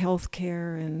up our health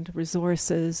care and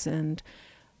resources, and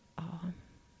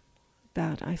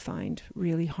that I find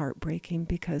really heartbreaking,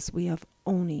 because we have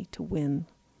only to win.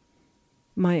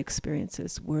 My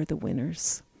experiences were the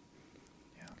winners.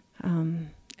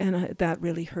 That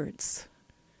really hurts,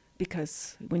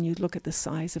 because when you look at the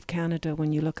size of Canada,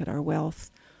 when you look at our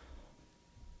wealth,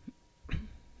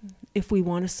 if we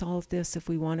want to solve this,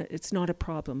 it's not a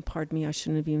problem. Pardon me, I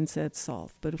shouldn't have even said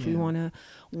solve. But if we want to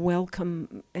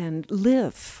welcome and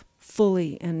live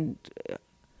fully, and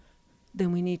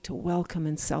then we need to welcome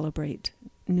and celebrate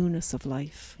newness of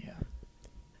life. Yeah.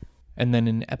 And then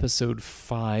in episode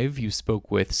 5, you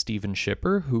spoke with Stephen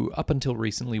Schipper, who up until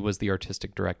recently was the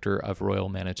artistic director of Royal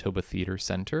Manitoba Theatre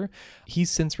Centre.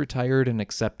 He's since retired and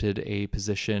accepted a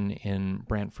position in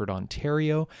Brantford,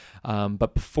 Ontario.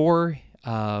 But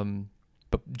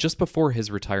just before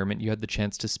his retirement, you had the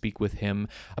chance to speak with him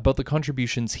about the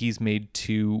contributions he's made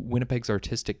to Winnipeg's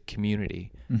artistic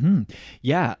community. Mm-hmm.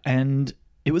 Yeah, and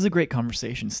it was a great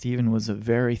conversation. Stephen was a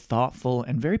very thoughtful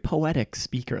and very poetic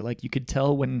speaker. Like, you could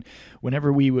tell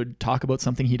whenever we would talk about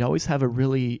something, he'd always have a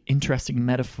really interesting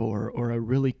metaphor or a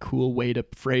really cool way to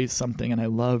phrase something, and I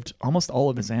loved almost all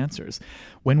of his answers.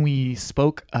 When we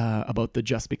spoke about the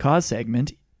Just Because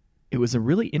segment, it was a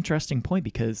really interesting point,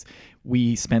 because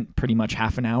we spent pretty much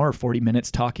half an hour, 40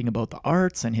 minutes talking about the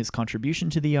arts and his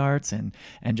contribution to the arts and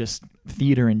just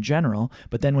theater in general.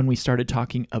 But then when we started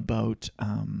talking about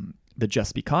the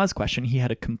Just Because question, he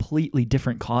had a completely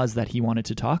different cause that he wanted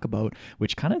to talk about,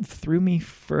 which kind of threw me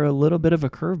for a little bit of a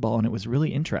curveball, and it was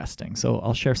really interesting. So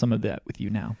I'll share some of that with you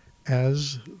now.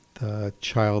 As the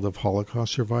child of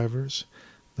Holocaust survivors,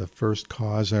 the first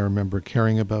cause I remember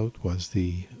caring about was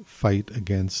the fight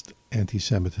against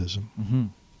anti-Semitism. Mm-hmm.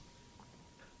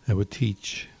 I would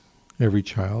teach every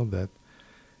child that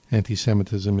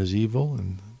anti-Semitism is evil,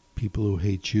 and people who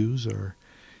hate Jews are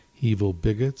evil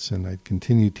bigots, and I'd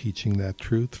continue teaching that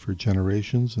truth for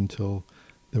generations until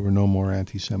there were no more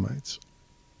anti-Semites.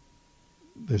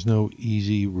 There's no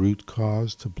easy root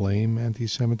cause to blame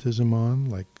anti-Semitism on,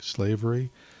 like slavery.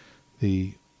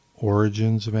 The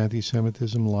origins of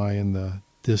anti-Semitism lie in the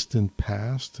distant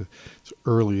past. Its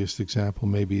earliest example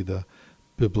may be the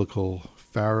biblical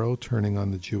Pharaoh turning on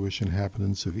the Jewish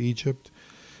inhabitants of Egypt.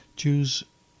 Jews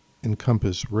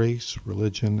encompass race,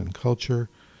 religion, and culture,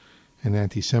 and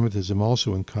anti-Semitism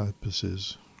also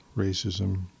encompasses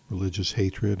racism, religious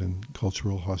hatred, and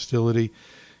cultural hostility.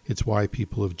 It's why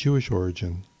people of Jewish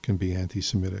origin can be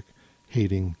anti-Semitic,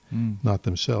 hating not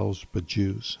themselves, but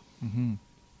Jews. Mm-hmm.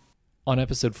 On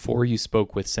episode 4, you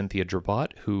spoke with Cynthia Drabot,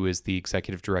 who is the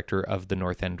executive director of the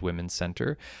North End Women's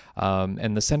Centre.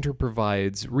 And the center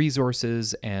provides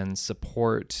resources and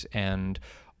support and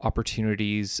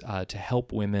opportunities to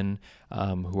help women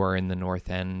who are in the North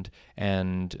End,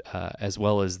 and as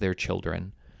well as their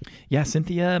children. Yeah,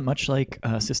 Cynthia, much like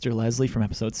Sister Leslie from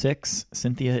episode 6,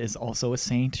 Cynthia is also a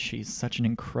saint. She's such an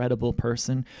incredible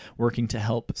person working to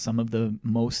help some of the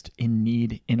most in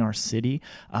need in our city.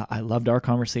 I loved our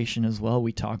conversation as well.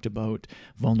 We talked about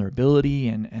vulnerability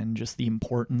and just the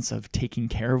importance of taking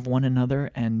care of one another.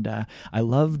 And I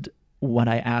loved what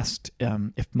I asked,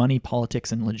 if money,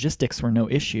 politics, and logistics were no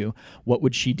issue, what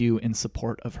would she do in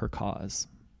support of her cause?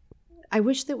 I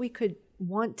wish that we could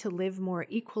want to live more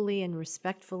equally and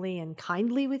respectfully and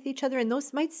kindly with each other. And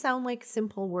those might sound like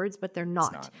simple words, but they're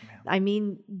not. I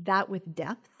mean that with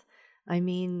depth. I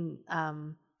mean,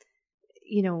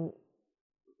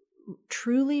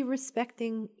 truly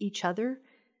respecting each other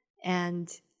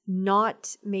and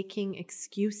not making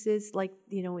excuses. Like,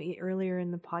 earlier in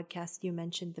the podcast, you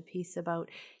mentioned the piece about,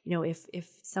 if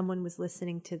someone was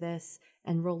listening to this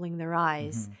and rolling their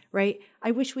eyes, right? I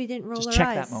wish we didn't roll just our check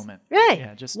eyes. That moment. Right.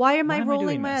 Yeah, just, why am I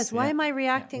rolling my eyes? This? Why am I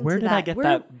reacting Where to that? Where did I get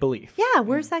that belief? Yeah,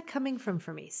 where's that coming from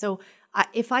for me? So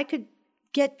if I could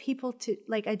get people to,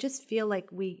 I just feel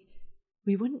like we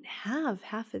wouldn't have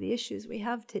half of the issues we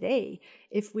have today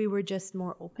if we were just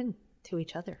more open to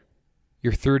each other.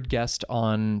 Your third guest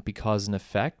on Because and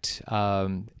Effect,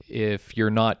 if you're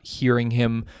not hearing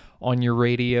him on your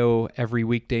radio every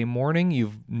weekday morning,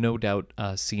 you've no doubt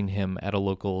seen him at a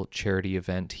local charity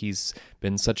event. He's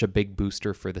been such a big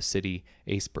booster for the city,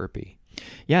 Ace Burpee.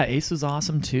 Yeah, Ace was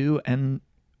awesome too. And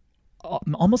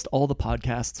almost all the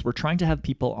podcasts, we're trying to have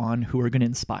people on who are going to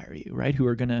inspire you, right? Who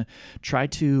are going to try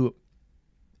to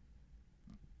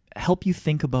help you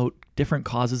think about different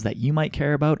causes that you might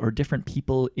care about or different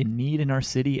people in need in our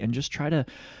city, and just try to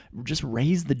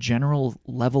raise the general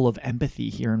level of empathy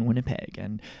here in Winnipeg.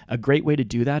 And a great way to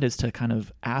do that is to kind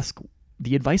of ask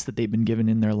the advice that they've been given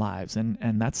in their lives.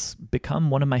 And that's become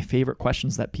one of my favorite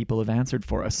questions that people have answered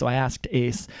for us. So I asked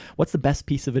Ace, what's the best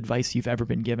piece of advice you've ever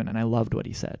been given? And I loved what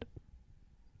he said.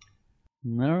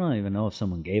 I don't even know if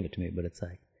someone gave it to me, but it's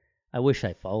like, I wish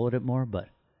I followed it more, but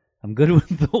I'm good with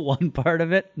the one part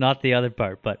of it, not the other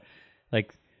part. But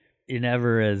like, you're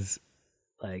never as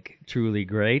like truly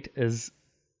great as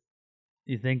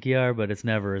you think you are, but it's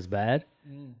never as bad.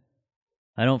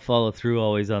 I don't follow through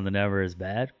always on the never as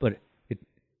bad, but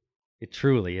it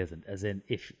truly isn't. As in,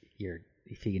 if you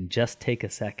can just take a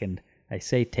second, I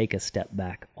say take a step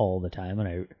back all the time, and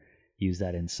I use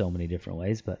that in so many different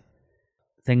ways, but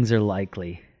things are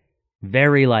likely,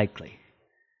 very likely,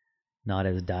 not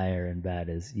as dire and bad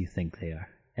as you think they are.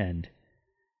 And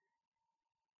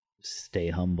stay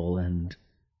humble and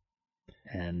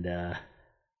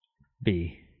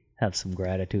have some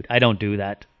gratitude. I don't do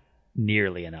that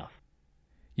nearly enough.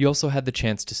 You also had the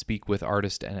chance to speak with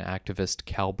artist and activist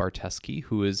Cal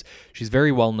Barteski, she's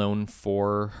very well known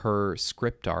for her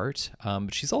script art,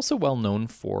 but she's also well known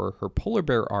for her polar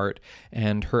bear art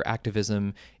and her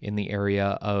activism in the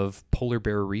area of polar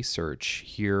bear research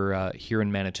here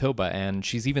in Manitoba. And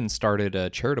she's even started a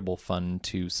charitable fund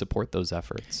to support those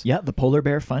efforts. Yeah, the Polar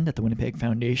Bear Fund at the Winnipeg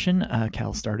Foundation.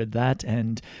 Cal started that,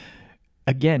 and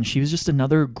again, she was just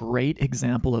another great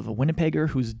example of a Winnipegger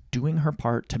who's doing her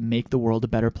part to make the world a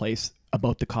better place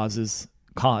about the cause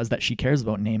that she cares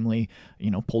about, namely,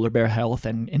 polar bear health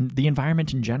and the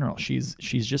environment in general. She's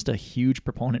just a huge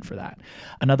proponent for that.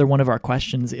 Another one of our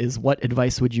questions is, what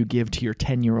advice would you give to your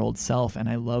 10-year-old self? And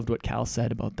I loved what Cal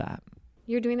said about that.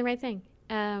 You're doing the right thing.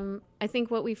 I think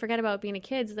what we forget about being a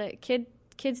kid is that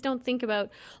kids don't think about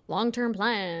long-term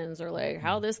plans or like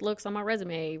how this looks on my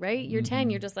resume, right? You're 10,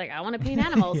 you're just like, I want to paint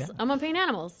animals. Yeah. I'm going to paint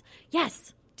animals.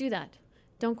 Yes, do that.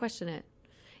 Don't question it.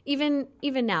 Even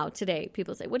now, today,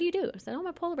 people say, what do you do? I said, I'm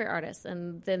a polar bear artist.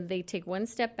 And then they take one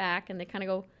step back and they kind of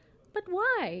go, but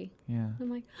why? Yeah.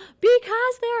 I'm like,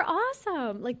 because they're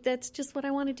awesome. Like, that's just what I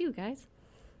want to do, guys.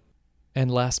 And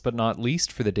last but not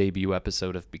least, for the debut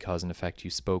episode of Because in Effect,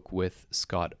 you spoke with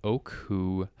Scott Oake,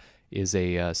 who is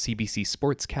a CBC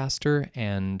sportscaster,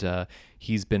 and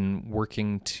he's been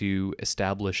working to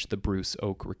establish the Bruce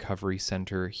Oake Recovery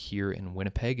Center here in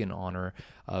Winnipeg in honor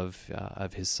of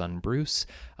his son Bruce.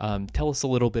 Tell us a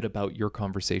little bit about your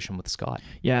conversation with Scott.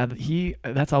 Yeah,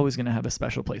 that's always going to have a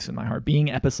special place in my heart. Being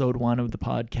episode 1 of the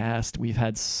podcast, we've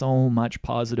had so much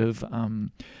positive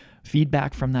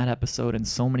feedback from that episode, and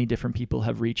so many different people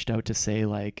have reached out to say,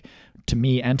 like, to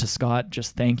me and to Scott,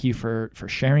 just thank you for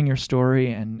sharing your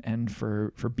story and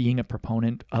for being a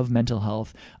proponent of mental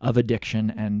health, of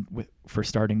addiction, and for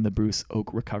starting the Bruce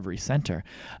Oake Recovery Center.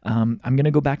 I'm going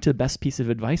to go back to the best piece of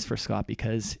advice for Scott,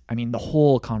 because the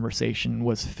whole conversation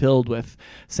was filled with,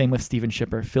 same with Steven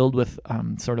Schipper, filled with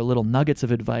sort of little nuggets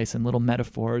of advice and little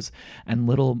metaphors and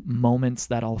little moments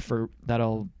that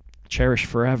I'll cherish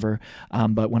forever.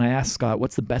 But when I asked Scott,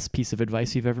 what's the best piece of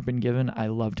advice you've ever been given? I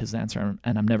loved his answer,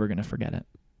 and I'm never going to forget it.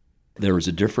 There is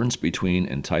a difference between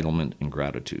entitlement and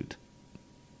gratitude.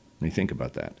 When you think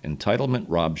about that, entitlement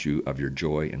robs you of your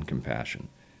joy and compassion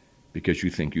because you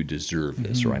think you deserve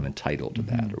this, or I'm entitled to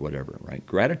that, or whatever, right?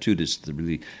 Gratitude is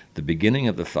really the beginning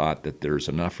of the thought that there's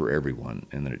enough for everyone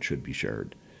and that it should be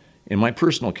shared. In my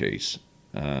personal case,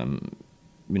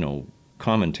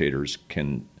 commentators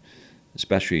can,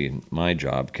 especially in my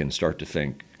job, can start to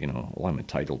think, well, I'm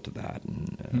entitled to that,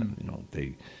 and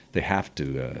they have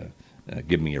to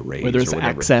give me a raise, whether it's or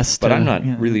whatever. Access to, but I'm not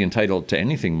really entitled to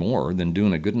anything more than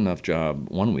doing a good enough job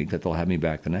one week that they'll have me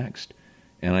back the next,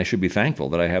 and I should be thankful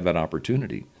that I have that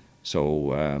opportunity.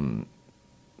 So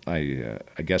I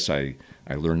guess I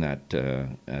learned that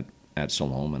at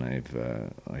Salome,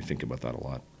 and I think about that a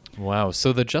lot. Wow.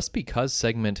 So the Just Because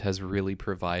segment has really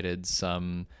provided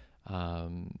some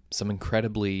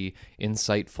incredibly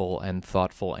insightful and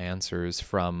thoughtful answers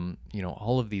from,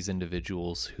 all of these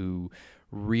individuals who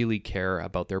really care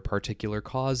about their particular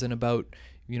cause and about,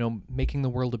 making the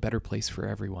world a better place for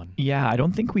everyone. Yeah, I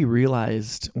don't think we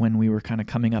realized when we were kind of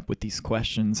coming up with these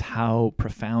questions how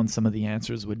profound some of the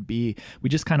answers would be. We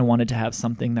just kind of wanted to have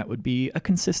something that would be a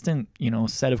consistent,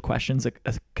 set of questions, a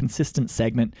consistent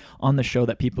segment on the show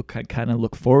that people could kind of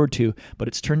look forward to, but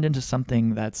it's turned into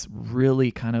something that's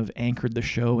really kind of anchored the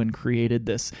show and created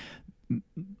this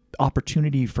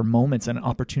opportunity for moments and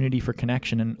opportunity for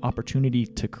connection and opportunity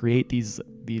to create these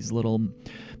little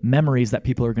memories that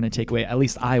people are going to take away. At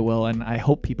least I will, and I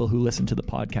hope people who listen to the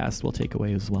podcast will take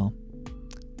away as well.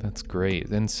 That's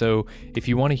great. And so if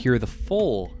you want to hear the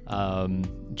full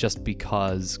Just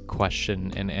Because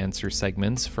question and answer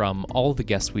segments from all the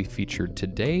guests we featured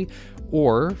today,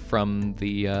 or from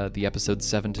the episodes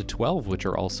 7 to 12, which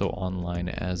are also online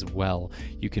as well,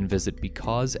 you can visit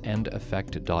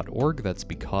becauseandeffect.org. That's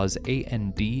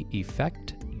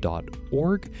becauseandeffect.org.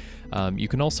 becauseradiotheme.org. You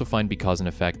can also find Because in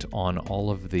Effect on all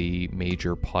of the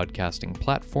major podcasting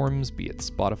platforms, be it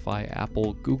Spotify,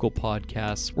 Apple, Google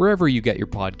Podcasts, wherever you get your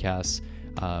podcasts.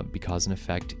 Because in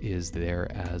Effect is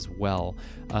there as well.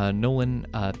 Nolan,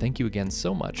 thank you again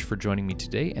so much for joining me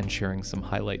today and sharing some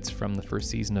highlights from the first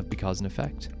season of Because in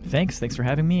Effect. Thanks for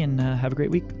having me, and have a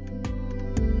great week.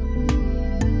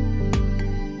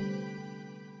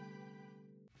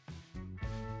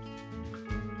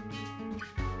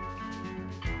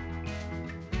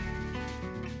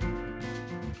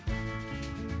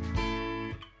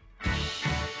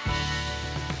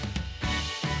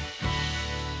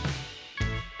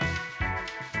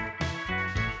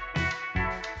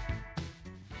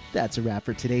 That's a wrap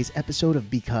for today's episode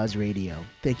of Because Radio.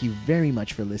 Thank you very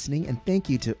much for listening, and thank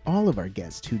you to all of our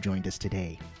guests who joined us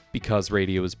today. Because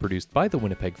Radio is produced by the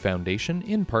Winnipeg Foundation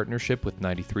in partnership with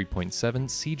 93.7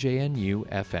 CJNU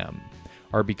FM.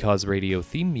 Our Because Radio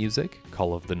theme music,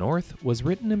 Call of the North, was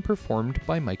written and performed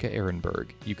by Micah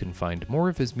Ehrenberg. You can find more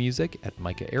of his music at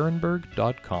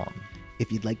micahehrenberg.com.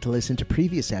 If you'd like to listen to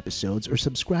previous episodes or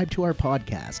subscribe to our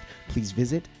podcast, please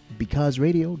visit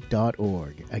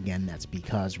becauseradio.org. Again, that's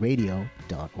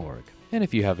becauseradio.org. And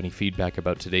if you have any feedback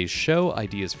about today's show,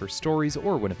 ideas for stories,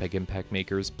 or Winnipeg Impact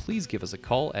Makers, please give us a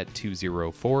call at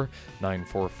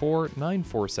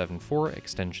 204-944-9474,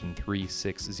 extension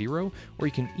 360, or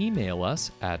you can email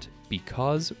us at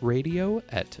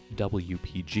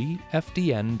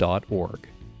becauseradio@wpgfdn.org.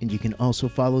 And you can also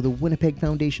follow the Winnipeg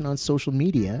Foundation on social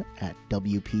media at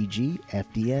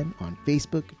WPGFDN on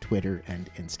Facebook, Twitter,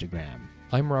 and Instagram.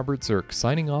 I'm Robert Zirk,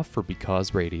 signing off for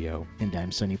Because Radio. And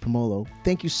I'm Sonny Pomolo.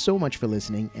 Thank you so much for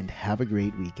listening, and have a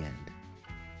great weekend.